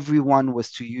if everyone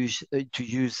was to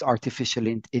use artificial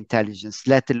intelligence,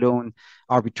 let alone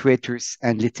arbitrators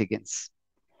and litigants.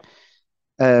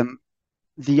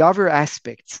 The other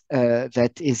aspect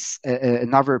that is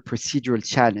another procedural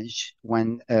challenge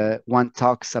when one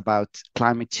talks about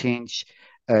climate change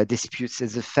disputes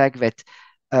is the fact that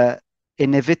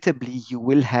inevitably you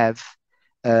will have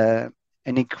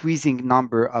an increasing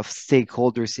number of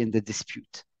stakeholders in the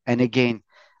dispute. And again,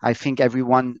 I think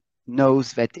everyone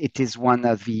knows that it is one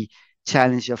of the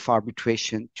challenges of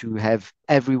arbitration to have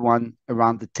everyone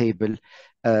around the table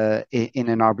in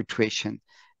an arbitration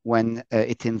when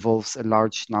it involves a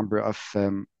large number of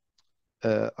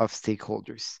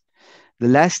stakeholders. The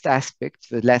last aspect,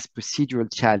 the last procedural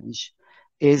challenge,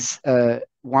 is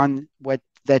one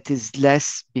that is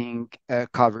less being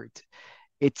covered.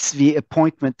 It's the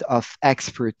appointment of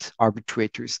expert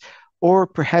arbitrators, or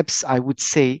perhaps I would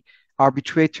say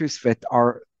arbitrators that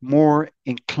are more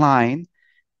inclined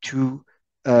to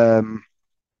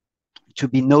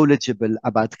be knowledgeable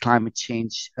about climate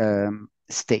change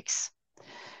stakes.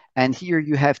 And here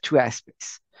you have two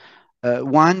aspects.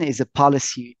 One is a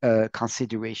policy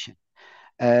consideration,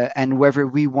 and whether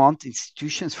we want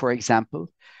institutions, for example,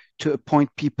 to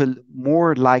appoint people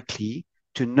more likely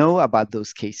to know about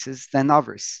those cases than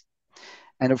others.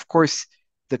 And of course,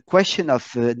 the question of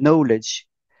knowledge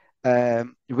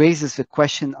raises the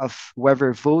question of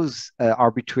whether those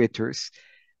arbitrators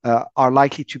are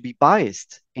likely to be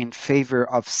biased in favor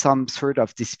of some sort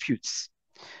of disputes.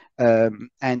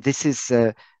 And this is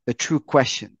a true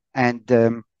question. And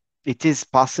it is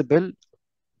possible,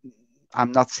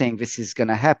 I'm not saying this is going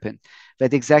to happen,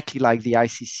 but exactly like the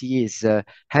ICC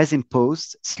has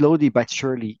imposed, slowly but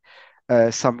surely,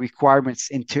 some requirements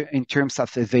in terms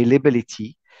of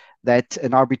availability, that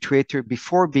an arbitrator,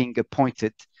 before being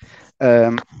appointed,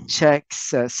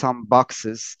 checks some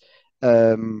boxes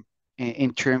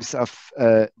in terms of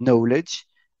knowledge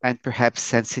and perhaps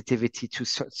sensitivity to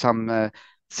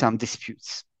some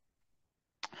disputes.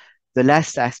 The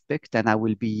last aspect, and I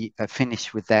will be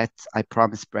finished with that, I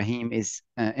promise, Brahim, is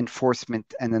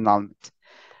enforcement and annulment.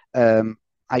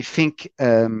 I think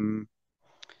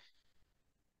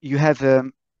you have,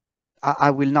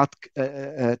 I will not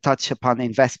touch upon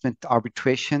investment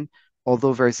arbitration,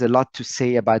 although there's a lot to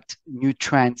say about new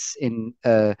trends in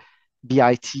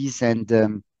BITs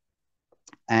and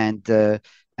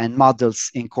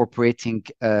models incorporating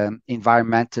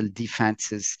environmental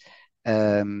defenses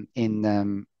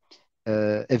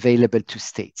available to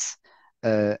states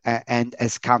and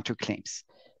as counterclaims.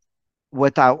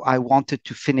 What I wanted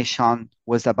to finish on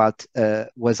was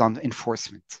on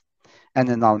enforcement and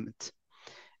annulment.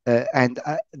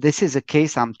 This is a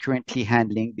case I'm currently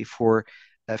handling before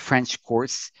French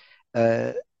courts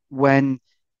when,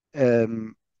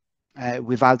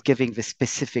 without giving the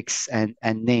specifics and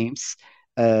names,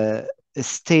 a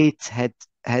state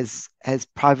has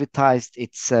privatized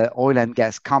its oil and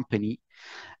gas company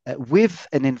with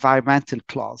an environmental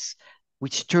clause,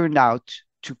 which turned out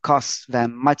to cost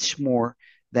them much more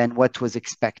than what was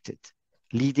expected,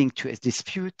 leading to a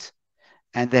dispute,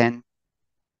 and then,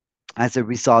 as a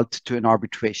result, to an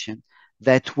arbitration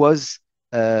that was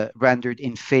rendered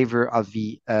in favor of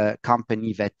the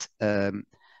company that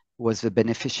was the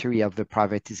beneficiary of the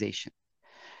privatization.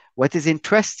 What is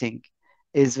interesting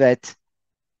is that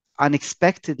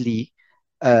unexpectedly,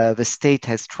 the state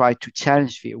has tried to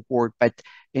challenge the award, but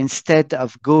instead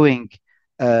of going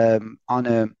on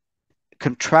a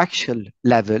contractual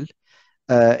level,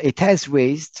 it has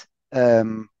raised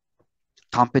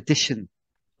competition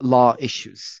law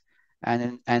issues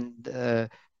and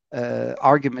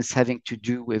arguments having to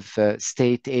do with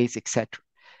state aids, etc.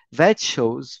 That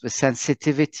shows the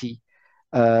sensitivity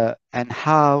and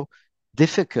how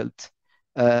difficult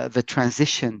the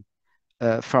transition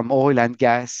from oil and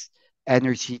gas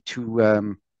energy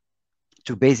to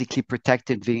basically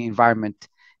protecting the environment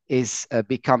is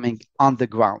becoming on the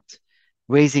ground,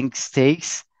 raising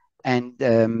stakes and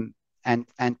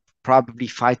probably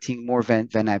fighting more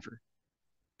than ever.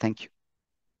 Thank you.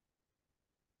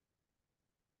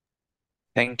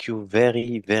 Thank you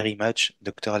very, very much,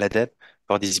 Dr. Aladeb,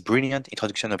 for this brilliant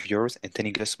introduction of yours and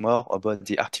telling us more about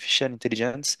the artificial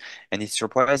intelligence and its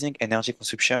surprising energy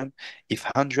consumption if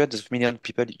hundreds of millions of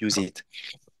people use it.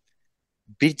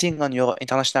 Building on your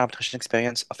international arbitration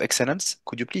experience of excellence,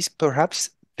 could you please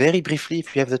perhaps, very briefly,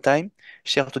 if you have the time,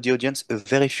 share to the audience a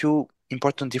very few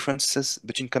important differences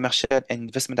between commercial and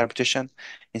investment arbitration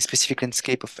in specific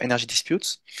landscape of energy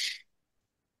disputes?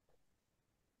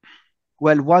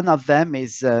 Well, one of them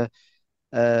is the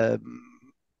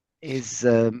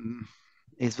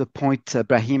point,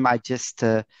 Brahim, I just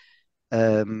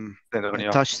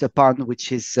touched upon,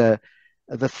 which is the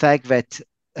fact that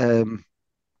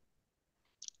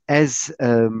as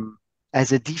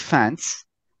a defense,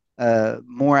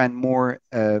 more and more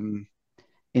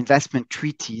investment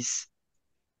treaties,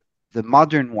 the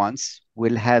modern ones,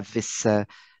 will have this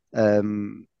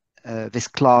this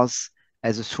clause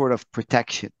as a sort of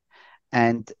protection.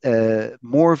 And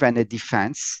more than a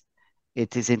defense,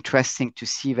 it is interesting to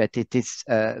see that it is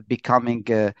becoming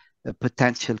a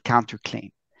potential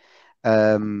counterclaim.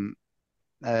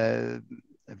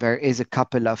 There is a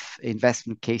couple of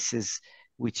investment cases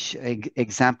which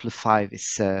exemplify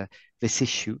this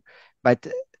issue. But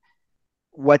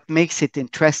what makes it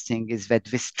interesting is that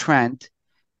this trend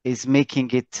is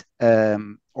making it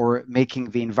or making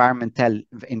the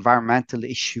environmental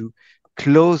issue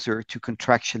closer to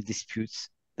contractual disputes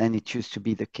than it used to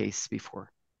be the case before.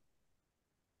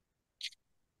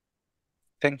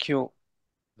 Thank you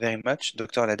very much,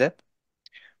 Dr. Aladeb.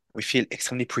 We feel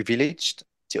extremely privileged,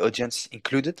 the audience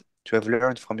included, to have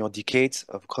learned from your decades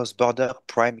of cross-border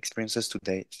prime experiences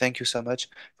today. Thank you so much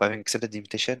for having accepted the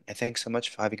invitation, and thanks so much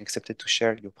for having accepted to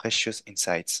share your precious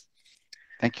insights.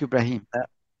 Thank you, Brahim.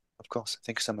 Of course,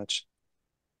 thank you so much.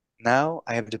 Now,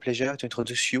 I have the pleasure to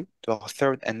introduce you to our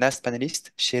third and last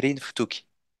panelist, Shireen Ftouki.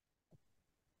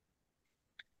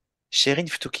 Shireen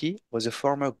Ftouki was a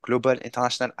former global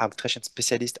international arbitration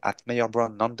specialist at Mayer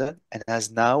Brown London and has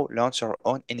now launched her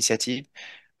own initiative,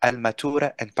 Al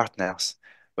Matura and Partners,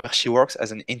 where she works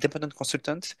as an independent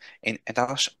consultant in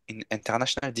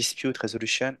international dispute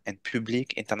resolution and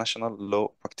public international law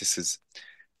practices.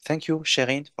 Thank you,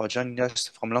 Shireen, for joining us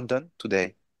from London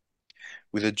today.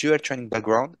 With a dual training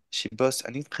background, she boasts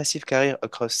an impressive career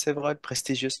across several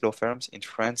prestigious law firms in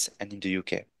France and in the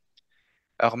UK.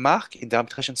 Her mark in the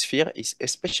arbitration sphere is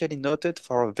especially noted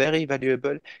for her very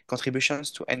valuable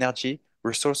contributions to energy,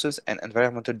 resources, and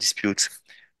environmental disputes,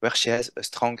 where she has a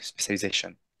strong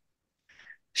specialization.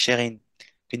 Shireen,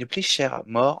 can you please share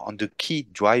more on the key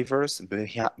drivers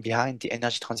behind the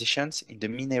energy transitions in the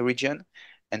MENA region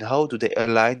and how do they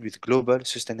align with global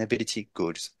sustainability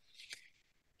goals?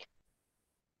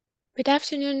 Good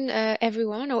afternoon,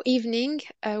 everyone, or evening,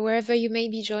 wherever you may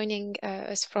be joining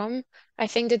us from. I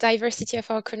think the diversity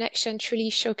of our connection truly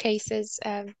showcases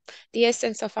the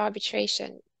essence of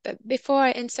arbitration. But before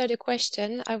I answer the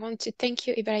question, I want to thank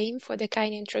you, Ibrahim, for the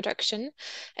kind introduction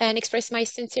and express my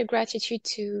sincere gratitude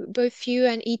to both you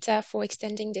and ITA for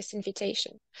extending this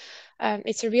invitation.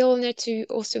 It's a real honor to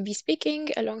also be speaking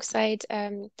alongside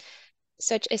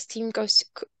such esteemed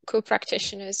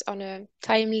co-practitioners on a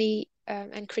timely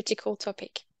and critical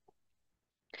topic.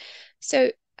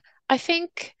 So I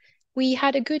think we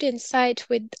had a good insight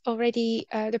with already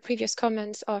the previous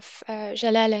comments of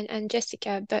Jalal and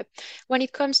Jessica, but when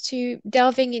it comes to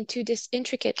delving into this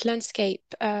intricate landscape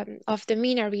of the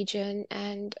MENA region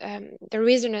and the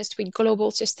resonance with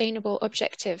global sustainable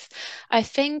objective, I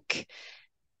think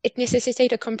it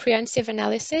necessitates a comprehensive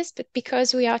analysis, but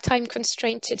because we are time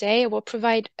constrained today, I will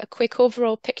provide a quick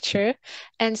overall picture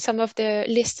and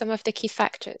list some of the key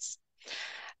factors.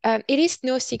 It is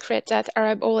no secret that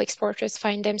Arab oil exporters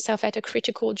find themselves at a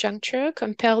critical juncture,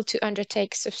 compelled to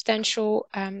undertake substantial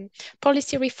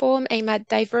policy reform aimed at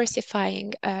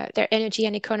diversifying their energy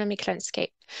and economic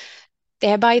landscape.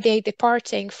 Thereby, they're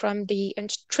departing from the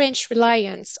entrenched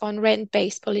reliance on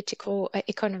rent-based political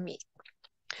economy.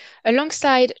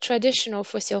 Alongside traditional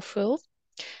fossil fuels,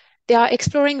 they are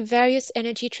exploring various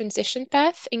energy transition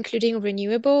paths, including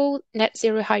renewable, net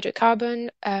zero hydrocarbon,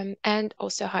 and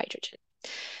also hydrogen.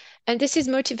 And this is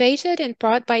motivated in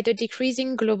part by the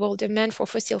decreasing global demand for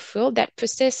fossil fuel that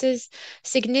possesses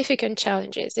significant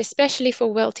challenges, especially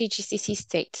for wealthy GCC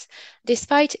states.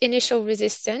 Despite initial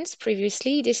resistance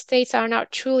previously, these states are now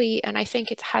truly, and I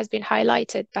think it has been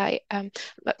highlighted by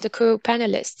the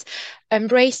co-panelists,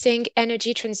 embracing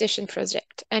energy transition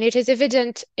project. And it is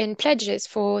evident in pledges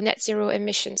for net zero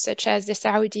emissions, such as the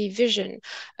Saudi Vision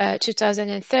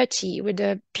 2030, with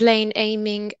the plan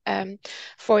aiming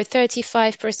for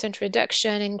 35%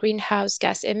 reduction in greenhouse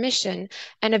gas emission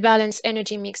and a balanced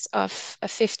energy mix of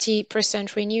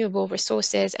 50% renewable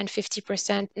resources and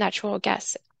 50% natural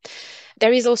gas.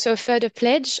 There is also a further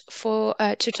pledge for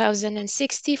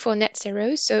 2060 for net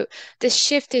zero. So this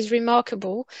shift is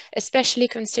remarkable, especially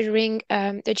considering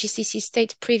the GCC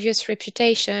state's previous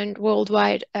reputation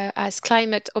worldwide as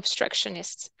climate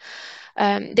obstructionists.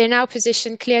 They now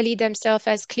position clearly themselves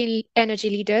as clean energy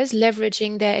leaders,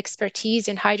 leveraging their expertise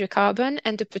in hydrocarbon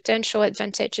and the potential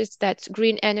advantages that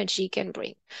green energy can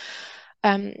bring.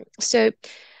 So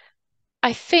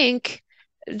I think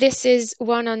this is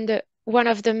one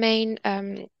of the main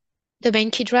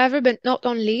key driver, but not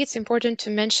only. It's important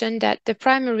to mention that the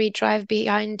primary drive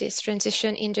behind this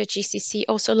transition in the GCC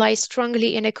also lies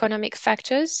strongly in economic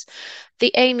factors.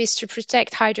 The aim is to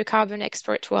protect hydrocarbon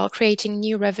export while creating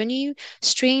new revenue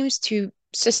streams to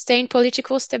sustain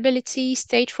political stability,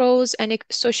 state roles, and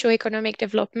socio-economic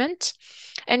development.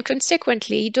 And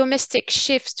consequently, domestic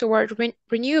shifts toward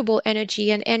renewable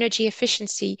energy and energy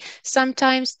efficiency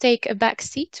sometimes take a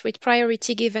backseat, with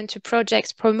priority given to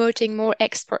projects promoting more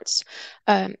exports,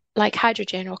 like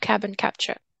hydrogen or carbon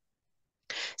capture.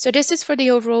 So this is for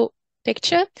the overall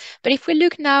picture. But if we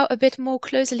look now a bit more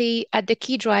closely at the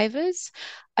key drivers,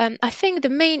 I think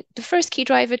the first key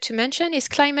driver to mention is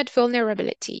climate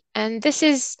vulnerability. And this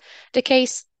is the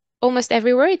case almost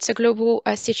everywhere. It's a global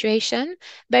situation,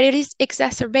 but it is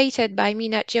exacerbated by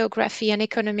MENA geography and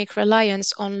economic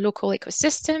reliance on local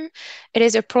ecosystem. It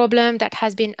is a problem that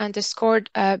has been underscored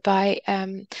by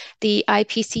the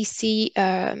IPCC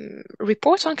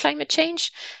report on climate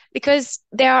change, because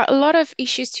there are a lot of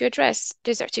issues to address: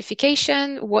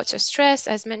 desertification, water stress,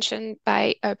 as mentioned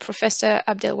by Professor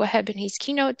Abdel Wahab in his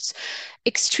keynotes,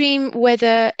 extreme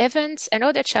weather events, and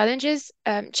other challenges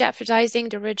jeopardizing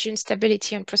the region's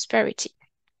stability and prosperity.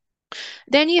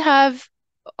 Then you have,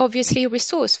 obviously,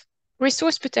 resource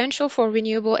potential for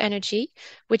renewable energy,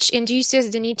 which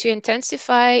induces the need to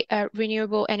intensify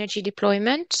renewable energy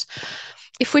deployment.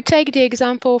 If we take the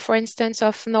example, for instance,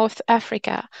 of North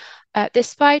Africa,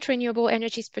 despite renewable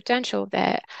energy's potential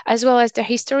there, as well as the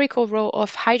historical role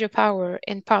of hydropower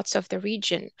in parts of the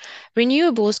region,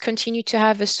 renewables continue to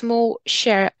have a small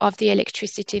share of the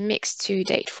electricity mix to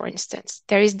date, for instance.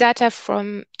 There is data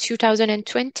from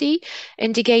 2020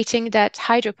 indicating that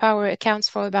hydropower accounts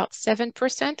for about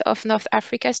 7% of North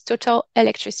Africa's total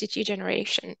electricity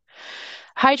generation.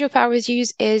 Hydropower's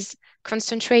use is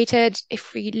concentrated,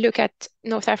 if we look at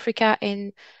North Africa,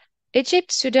 in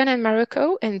Egypt, Sudan, and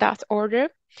Morocco, in that order.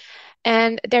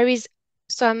 And there is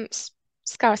some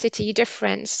scarcity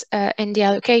difference in the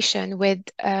allocation, with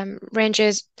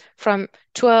ranges from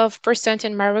 12%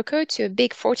 in Morocco to a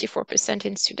big 44%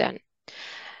 in Sudan.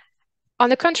 On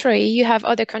the contrary, you have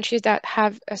other countries that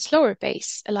have a slower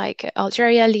pace, like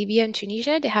Algeria, Libya, and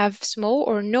Tunisia. They have small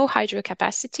or no hydro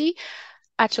capacity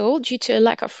at all due to a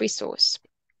lack of resource.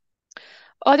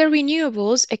 Other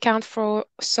renewables account for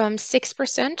some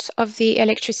 6% of the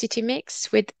electricity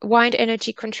mix, with wind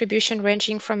energy contribution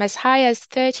ranging from as high as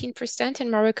 13% in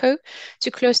Morocco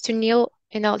to close to nil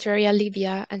in Algeria,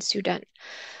 Libya, and Sudan.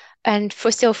 And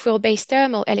fossil fuel-based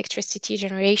thermal electricity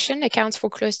generation accounts for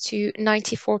close to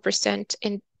 94%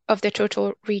 of the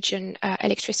total region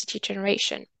electricity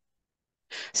generation.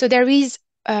 So there is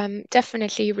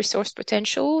definitely resource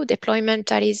potential, deployment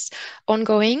that is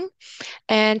ongoing.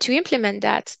 And to implement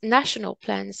that, national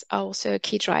plans are also a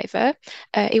key driver.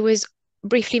 It was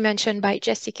briefly mentioned by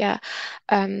Jessica.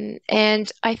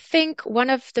 And I think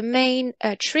one of the main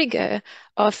trigger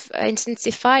of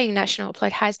intensifying national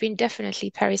plan has been definitely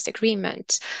Paris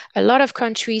Agreement. A lot of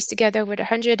countries, together with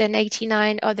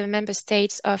 189 other member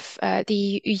states of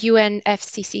the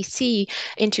UNFCCC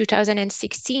in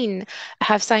 2016,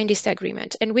 have signed this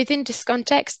agreement. And within this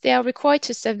context, they are required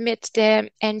to submit their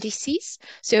NDCs,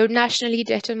 so nationally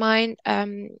determined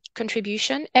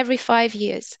contribution, every 5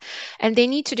 years. And they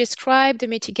need to describe the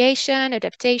mitigation,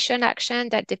 adaptation action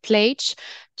that they pledge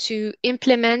to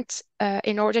implement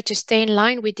in order to stay in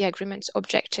line with the agreement's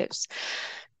objectives.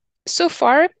 So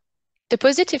far, the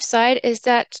positive side is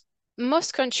that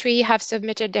most countries have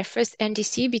submitted their first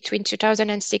NDC between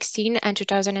 2016 and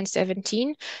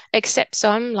 2017, except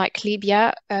some, like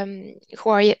Libya, who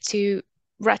are yet to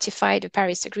ratify the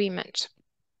Paris Agreement.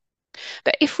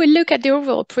 But if we look at the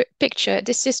overall picture,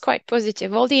 this is quite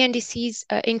positive. All the NDCs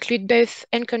include both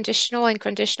unconditional and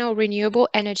conditional renewable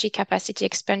energy capacity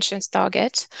expansions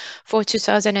targets for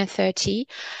 2030.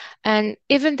 And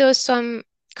even though some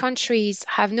countries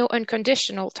have no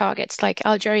unconditional targets like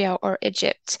Algeria or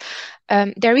Egypt,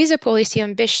 there is a policy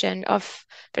ambition of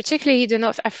particularly the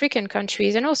North African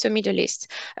countries and also Middle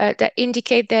East that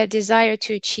indicate their desire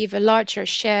to achieve a larger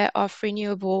share of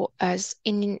renewable as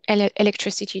in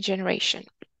electricity generation.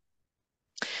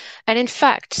 And in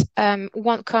fact,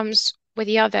 one comes with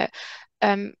the other.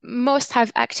 Most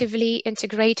have actively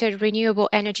integrated renewable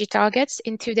energy targets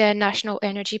into their national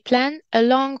energy plan,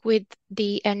 along with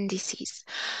the NDCs.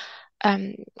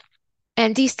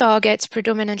 And these targets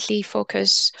predominantly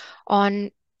focus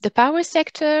on the power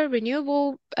sector,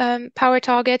 renewable power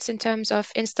targets in terms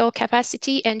of installed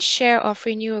capacity and share of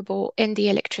renewable in the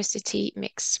electricity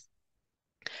mix.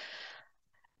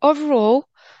 Overall,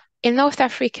 in North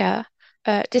Africa,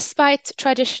 despite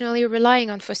traditionally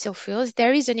relying on fossil fuels,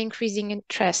 there is an increasing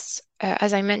interest,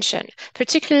 as I mentioned,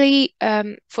 particularly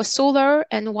for solar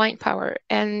and wind power.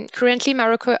 And currently,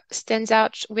 Morocco stands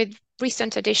out with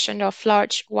recent addition of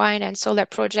large wind and solar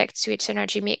projects to its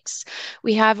energy mix.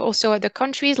 We have also other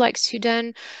countries like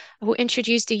Sudan who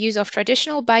introduced the use of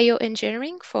traditional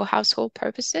bioengineering for household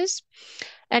purposes.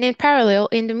 And in parallel,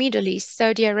 in the Middle East,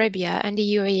 Saudi Arabia and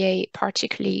the UAE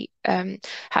particularly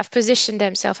have positioned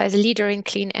themselves as a leader in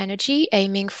clean energy,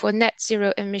 aiming for net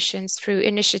zero emissions through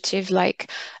initiatives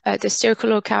like the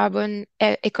Circular Carbon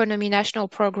Economy National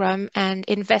Program and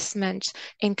investment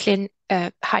in clean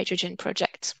hydrogen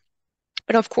projects.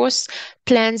 But of course,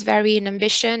 plans vary in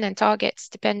ambition and targets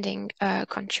depending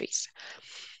countries.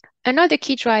 Another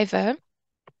key driver,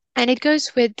 and it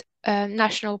goes with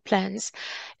national plans,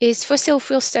 is fossil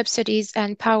fuel subsidies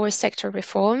and power sector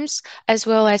reforms, as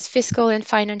well as fiscal and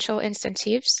financial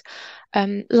incentives.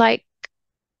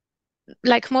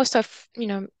 Like most of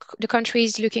the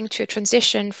countries looking to a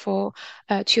transition to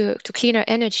cleaner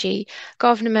energy,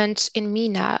 governments in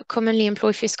MENA commonly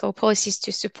employ fiscal policies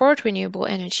to support renewable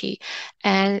energy,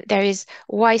 and it is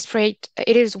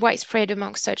widespread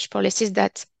among such policies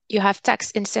that you have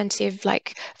tax incentive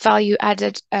like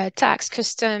value-added tax,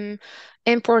 custom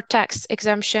import tax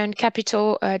exemption,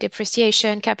 capital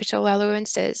depreciation, capital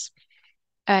allowances.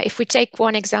 If we take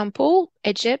one example,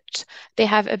 Egypt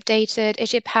has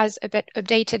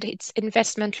updated its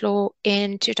investment law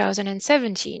in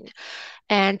 2017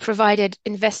 and provided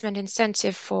investment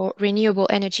incentive for renewable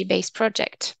energy-based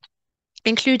projects,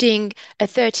 including a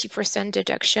 30%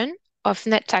 deduction of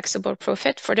net taxable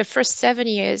profit for the first 7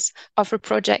 years of a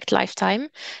project lifetime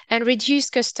and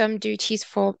reduced custom duties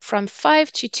from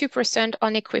 5 to 2%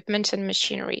 on equipment and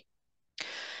machinery.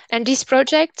 And this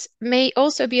project may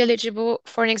also be eligible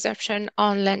for an exemption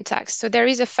on land tax. So there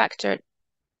is a factor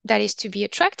that is to be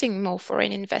attracting more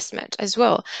foreign investment as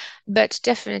well, but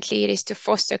definitely it is to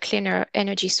foster cleaner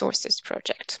energy sources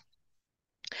project.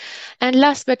 And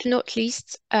last but not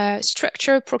least,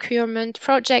 structure, procurement,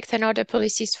 project and other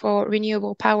policies for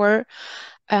renewable power.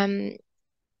 It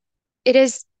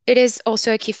is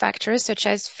also a key factor, such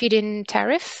as feed-in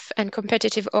tariff and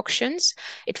competitive auctions.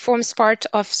 It forms part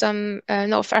of some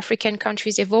North African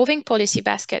countries' evolving policy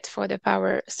basket for the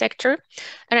power sector.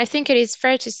 And I think it is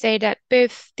fair to say that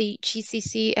both the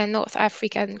GCC and North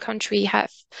African countries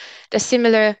have the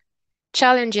similar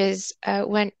challenges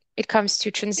when it comes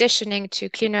to transitioning to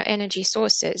cleaner energy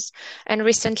sources. And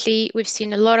recently, we've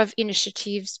seen a lot of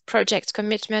initiatives, project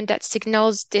commitment that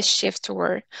signals this shift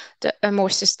toward a more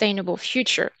sustainable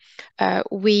future.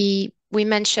 We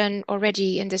mentioned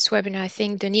already in this webinar, I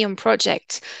think, the NEOM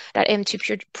project that aimed to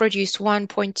produce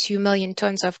 1.2 million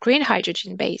tons of green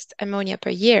hydrogen-based ammonia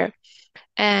per year.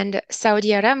 And Saudi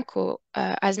Aramco,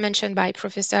 as mentioned by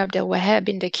Professor Abdel Wahab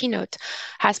in the keynote,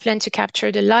 has planned to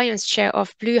capture the lion's share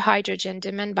of blue hydrogen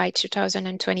demand by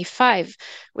 2025,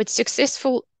 with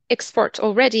successful export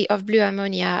already of blue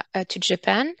ammonia to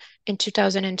Japan in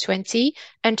 2020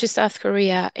 and to South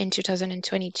Korea in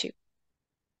 2022.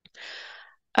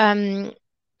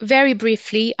 Very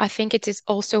briefly, I think it is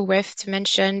also worth to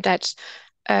mention that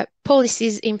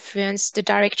policies influence the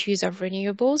direct use of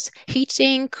renewables,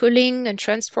 heating, cooling, and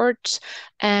transport,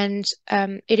 and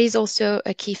it is also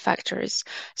a key factor.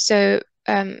 So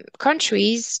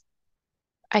countries,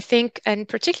 I think, and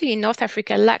particularly in North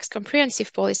Africa, lacks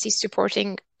comprehensive policies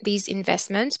supporting these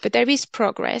investments, but there is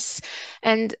progress.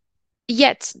 And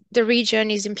yet the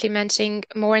region is implementing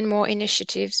more and more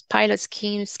initiatives, pilot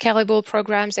schemes, scalable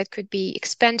programs that could be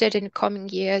expanded in coming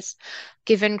years,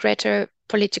 given greater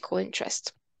political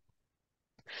interest.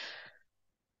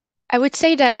 I would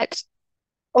say that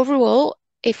overall,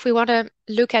 if we want to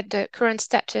look at the current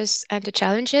status and the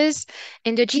challenges,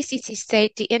 in the GCC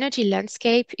state, the energy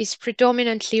landscape is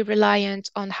predominantly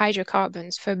reliant on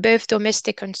hydrocarbons for both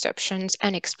domestic consumptions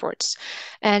and exports.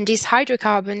 And these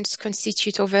hydrocarbons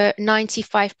constitute over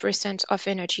 95% of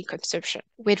energy consumption,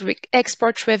 with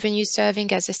export revenue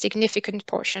serving as a significant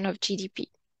portion of GDP.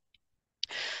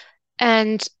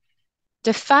 And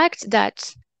the fact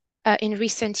that in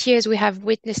recent years we have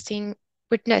witnessed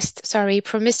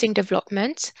promising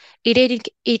development,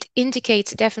 it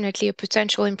indicates definitely a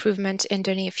potential improvement in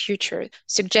the near future,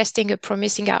 suggesting a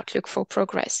promising outlook for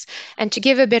progress. And to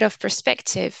give a bit of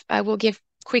perspective, I will give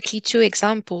quickly two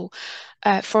examples.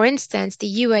 For instance,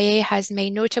 the UAE has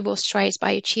made notable strides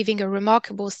by achieving a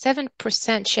remarkable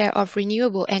 7% share of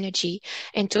renewable energy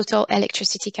in total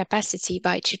electricity capacity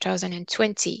by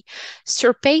 2020,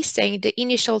 surpassing the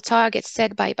initial target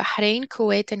set by Bahrain,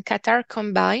 Kuwait, and Qatar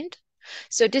combined.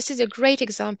 So this is a great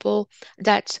example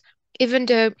that even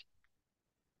though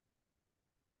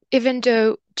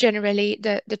generally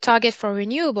the target for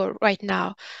renewable right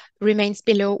now remains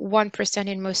below 1%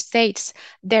 in most states,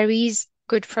 there is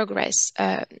good progress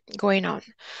going on.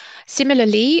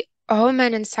 Similarly,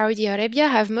 Oman and Saudi Arabia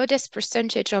have modest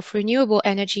percentage of renewable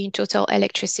energy in total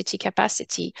electricity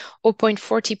capacity,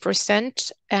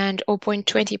 0.40% and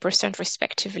 0.20%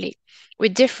 respectively,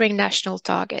 with differing national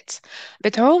targets.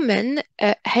 But Oman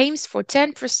aims for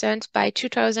 10% by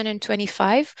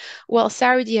 2025, while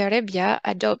Saudi Arabia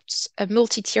adopts a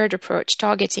multi-tiered approach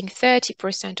targeting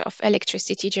 30% of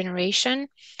electricity generation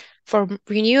from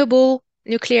renewable,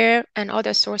 nuclear, and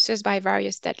other sources by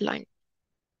various deadlines.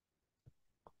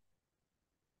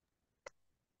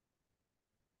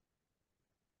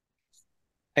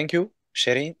 Thank you,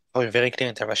 Sherry, for your very clear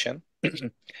intervention,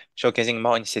 showcasing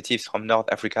more initiatives from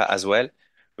North Africa as well,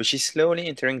 which is slowly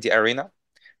entering the arena.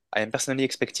 I am personally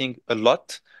expecting a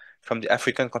lot from the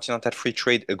African Continental Free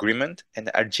Trade Agreement and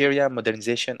the Algeria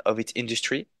modernization of its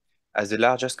industry as the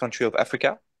largest country of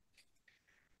Africa.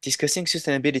 Discussing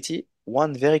sustainability,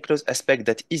 one very close aspect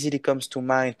that easily comes to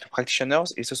mind to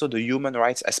practitioners is also the human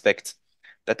rights aspect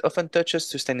that often touches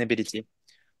sustainability.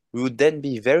 We would then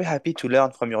be very happy to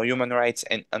learn from your human rights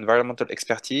and environmental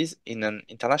expertise in an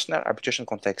international arbitration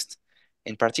context.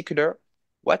 In particular,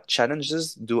 what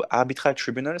challenges do arbitral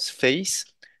tribunals face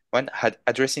when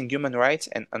addressing human rights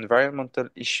and environmental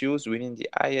issues within the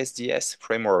ISDS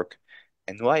framework?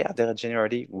 And why are they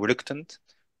generally reluctant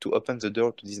to open the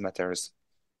door to these matters?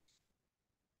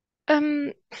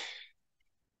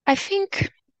 I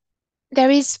think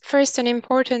there is first an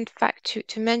important fact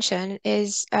to mention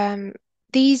is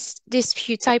these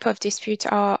type of disputes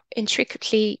are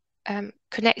intricately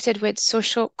connected with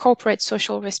corporate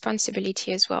social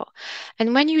responsibility as well.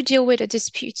 And when you deal with a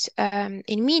dispute in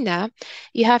MENA,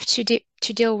 you have to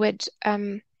deal with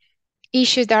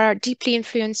issues that are deeply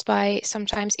influenced by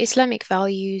sometimes Islamic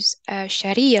values,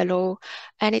 Sharia law,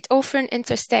 and it often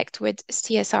intersects with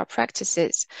CSR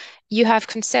practices. You have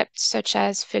concepts such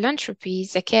as philanthropy,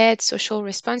 zakat, social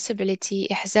responsibility,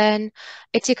 ihsan,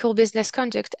 ethical business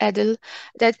conduct, adl,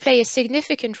 that play a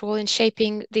significant role in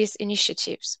shaping these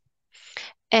initiatives.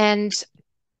 And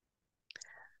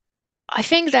I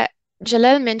think that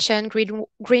Jalal mentioned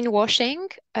greenwashing.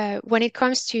 When it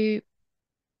comes to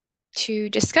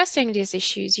discussing these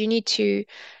issues, you need to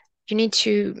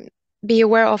be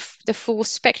aware of the full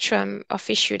spectrum of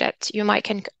issue that you might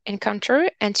encounter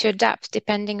and to adapt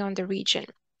depending on the region.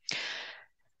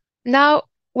 Now,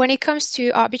 when it comes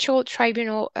to arbitral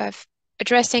tribunal of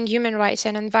addressing human rights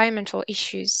and environmental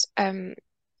issues,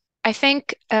 I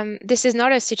think this is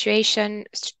not a situation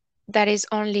that is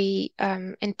only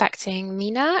impacting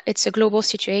MENA. It's a global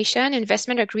situation.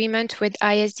 Investment agreements with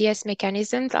ISDS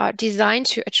mechanisms are designed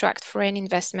to attract foreign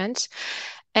investment.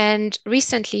 And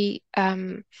recently,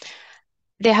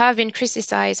 they have been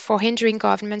criticized for hindering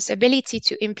governments' ability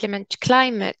to implement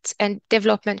climate and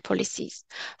development policies.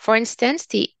 For instance,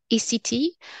 the ECT,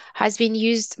 has been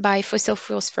used by fossil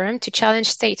fuels firms to challenge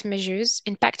state measures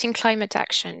impacting climate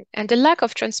action. And the lack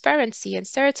of transparency and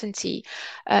certainty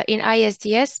in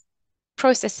ISDS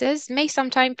processes may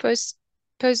sometimes pose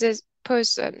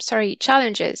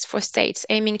challenges for states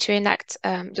aiming to enact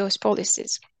those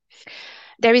policies.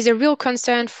 There is a real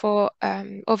concern for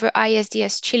over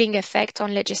ISDS chilling effect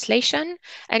on legislation,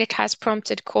 and it has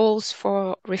prompted calls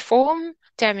for reform,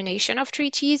 termination of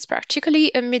treaties,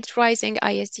 particularly amid rising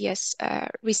ISDS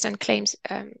recent claims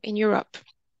in Europe.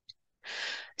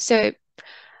 So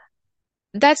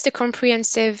that's the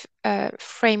comprehensive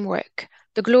framework,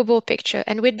 the global picture.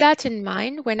 And with that in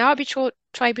mind, when arbitral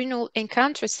tribunal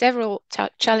encounters several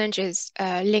challenges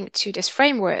linked to this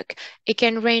framework, it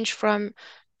can range from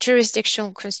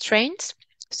jurisdictional constraints,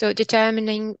 so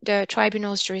determining the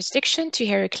tribunal's jurisdiction to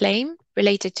hear a claim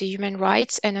related to human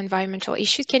rights and environmental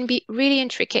issues can be really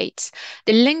intricate.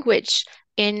 The language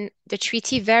in the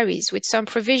treaty varies, with some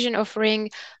provision offering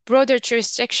broader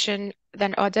jurisdiction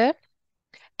than other,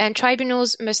 and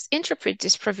tribunals must interpret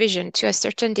this provision to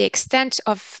ascertain the extent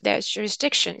of their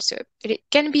jurisdiction, so it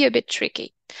can be a bit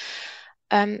tricky.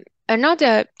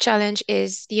 Another challenge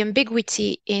is the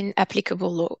ambiguity in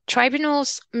applicable law.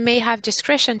 Tribunals may have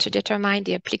discretion to determine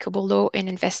the applicable law in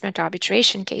investment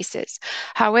arbitration cases.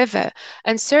 However,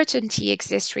 uncertainty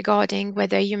exists regarding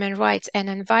whether human rights and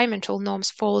environmental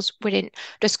norms falls within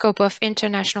the scope of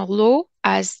international law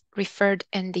as referred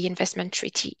in the investment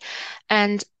treaty.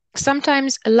 And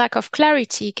sometimes a lack of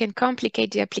clarity can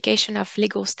complicate the application of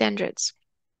legal standards.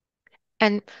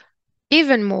 And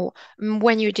even more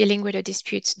when you're dealing with a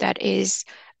dispute that is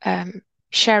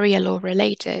Sharia law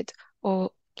related,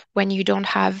 or when you don't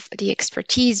have the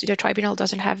expertise, the tribunal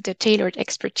doesn't have the tailored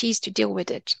expertise to deal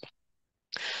with it.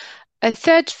 A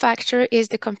third factor is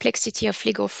the complexity of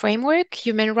legal framework.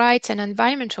 Human rights and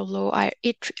environmental law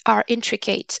are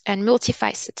intricate and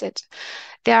multifaceted.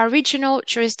 There are regional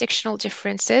jurisdictional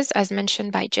differences, as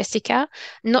mentioned by Jessica,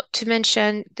 not to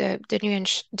mention the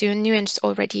nuance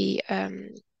already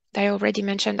I already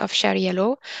mentioned of Sharia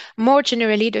law. More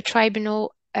generally, the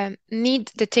tribunal need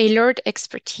the tailored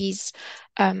expertise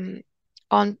on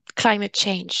climate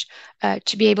change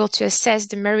to be able to assess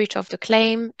the merit of the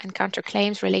claim and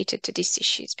counterclaims related to these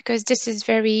issues, because this is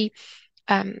very,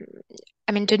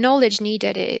 the knowledge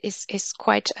needed is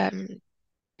quite,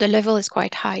 the level is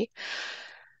quite high.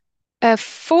 A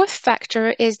fourth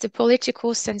factor is the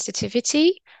political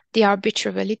sensitivity, the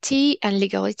arbitrability and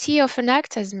legality of an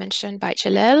act, as mentioned by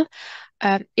Jalal.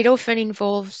 It often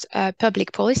involves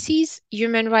public policies.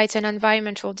 Human rights and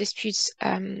environmental disputes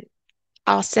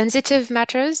are sensitive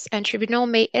matters, and tribunal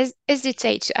may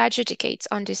hesitate to adjudicate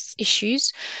on these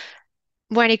issues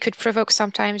when it could provoke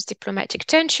sometimes diplomatic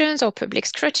tensions or public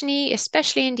scrutiny,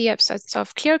 especially in the absence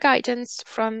of clear guidance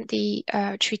from the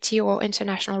treaty or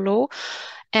international law.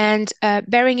 And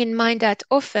bearing in mind that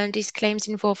often these claims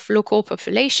involve local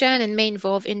population and may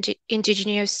involve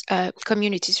indigenous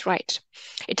communities' rights.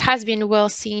 It has been well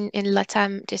seen in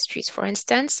LATAM disputes, for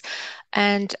instance,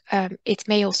 and it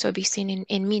may also be seen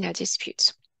in MENA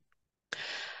disputes.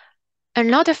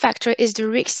 Another factor is the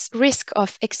risk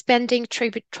of expanding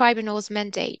tribunal's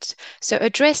mandate. So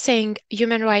addressing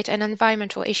human rights and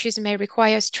environmental issues may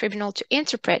require tribunal to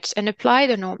interpret and apply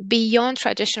the norm beyond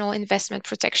traditional investment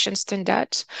protection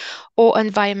standards or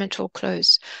environmental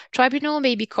clause. Tribunal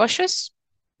may be cautious,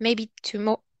 maybe too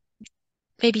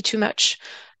much,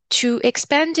 to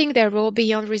expanding their role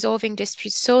beyond resolving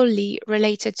disputes solely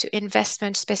related to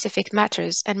investment-specific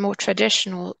matters and more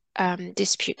traditional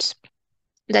disputes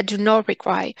that do not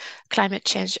require climate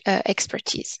change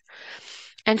expertise.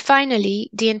 And finally,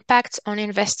 the impact on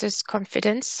investors'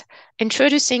 confidence.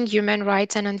 Introducing human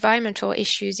rights and environmental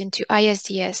issues into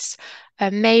ISDS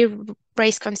may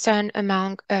raise concern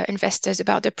among investors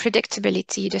about the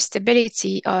predictability, the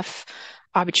stability of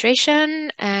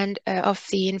arbitration and of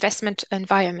the investment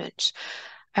environment.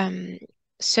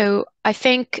 So I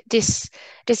think this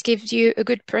gives you a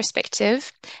good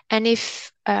perspective. And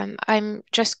if I'm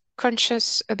just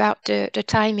conscious about the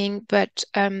timing, but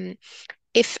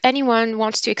if anyone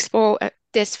wants to explore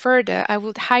this further, I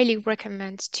would highly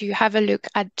recommend to have a look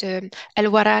at the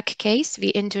El Warak case, the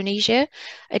Indonesia.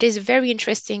 It is a very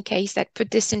interesting case that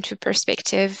put this into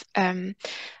perspective.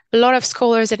 A lot of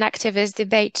scholars and activists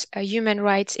debate human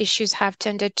rights issues have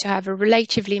tended to have a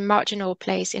relatively marginal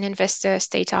place in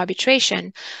investor-state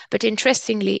arbitration. But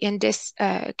interestingly, in this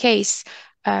case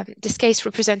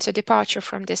represents a departure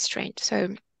from this trend. So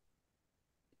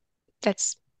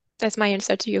that's my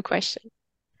answer to your question.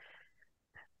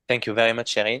 Thank you very much,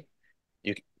 Sherry.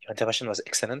 Your intervention was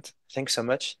excellent. Thanks so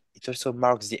much. It also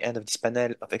marks the end of this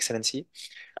panel of excellency.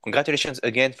 Congratulations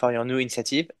again for your new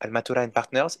initiative, Almatura and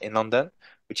Partners in London,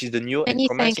 which is the new and Many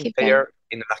thank promising you, player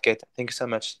in the market. Thank you so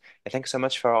much. And thank you so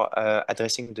much for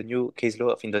addressing the new case law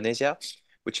of Indonesia,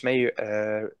 which may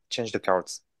change the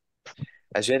cards.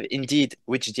 As we have indeed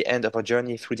reached the end of our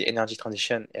journey through the energy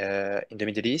transition in the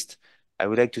Middle East, I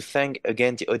would like to thank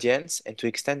again the audience and to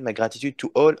extend my gratitude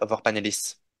to all of our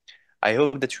panelists. I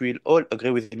hope that you will all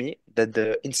agree with me that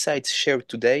the insights shared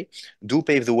today do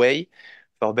pave the way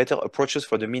for better approaches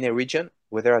for the MENA region,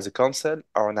 whether as a council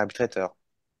or an arbitrator.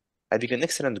 Having an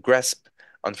excellent grasp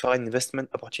on foreign investment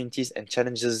opportunities and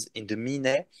challenges in the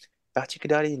MENA,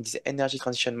 particularly in this energy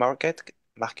transition market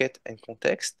and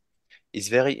context, is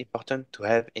very important to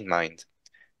have in mind.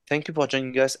 Thank you for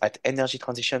joining us at Energy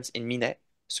Transitions in MENA,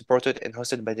 supported and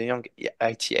hosted by the Young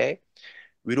ITA.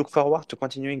 We look forward to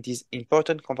continuing these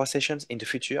important conversations in the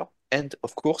future and,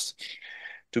 of course,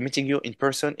 to meeting you in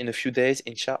person in a few days,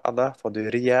 inshallah, for the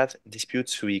Riyadh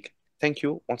Disputes Week. Thank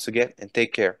you once again and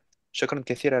take care. شكرا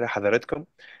كثيرا لحضراتكم.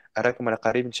 أراكم على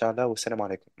قريب إن شاء الله والسلام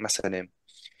عليكم. مع السلامة.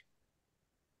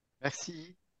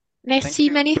 Merci. Merci, Thank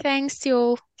you. many thanks to you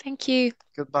all. Thank you.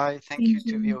 Goodbye. Thank you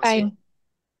to Thank you. VOC. Bye.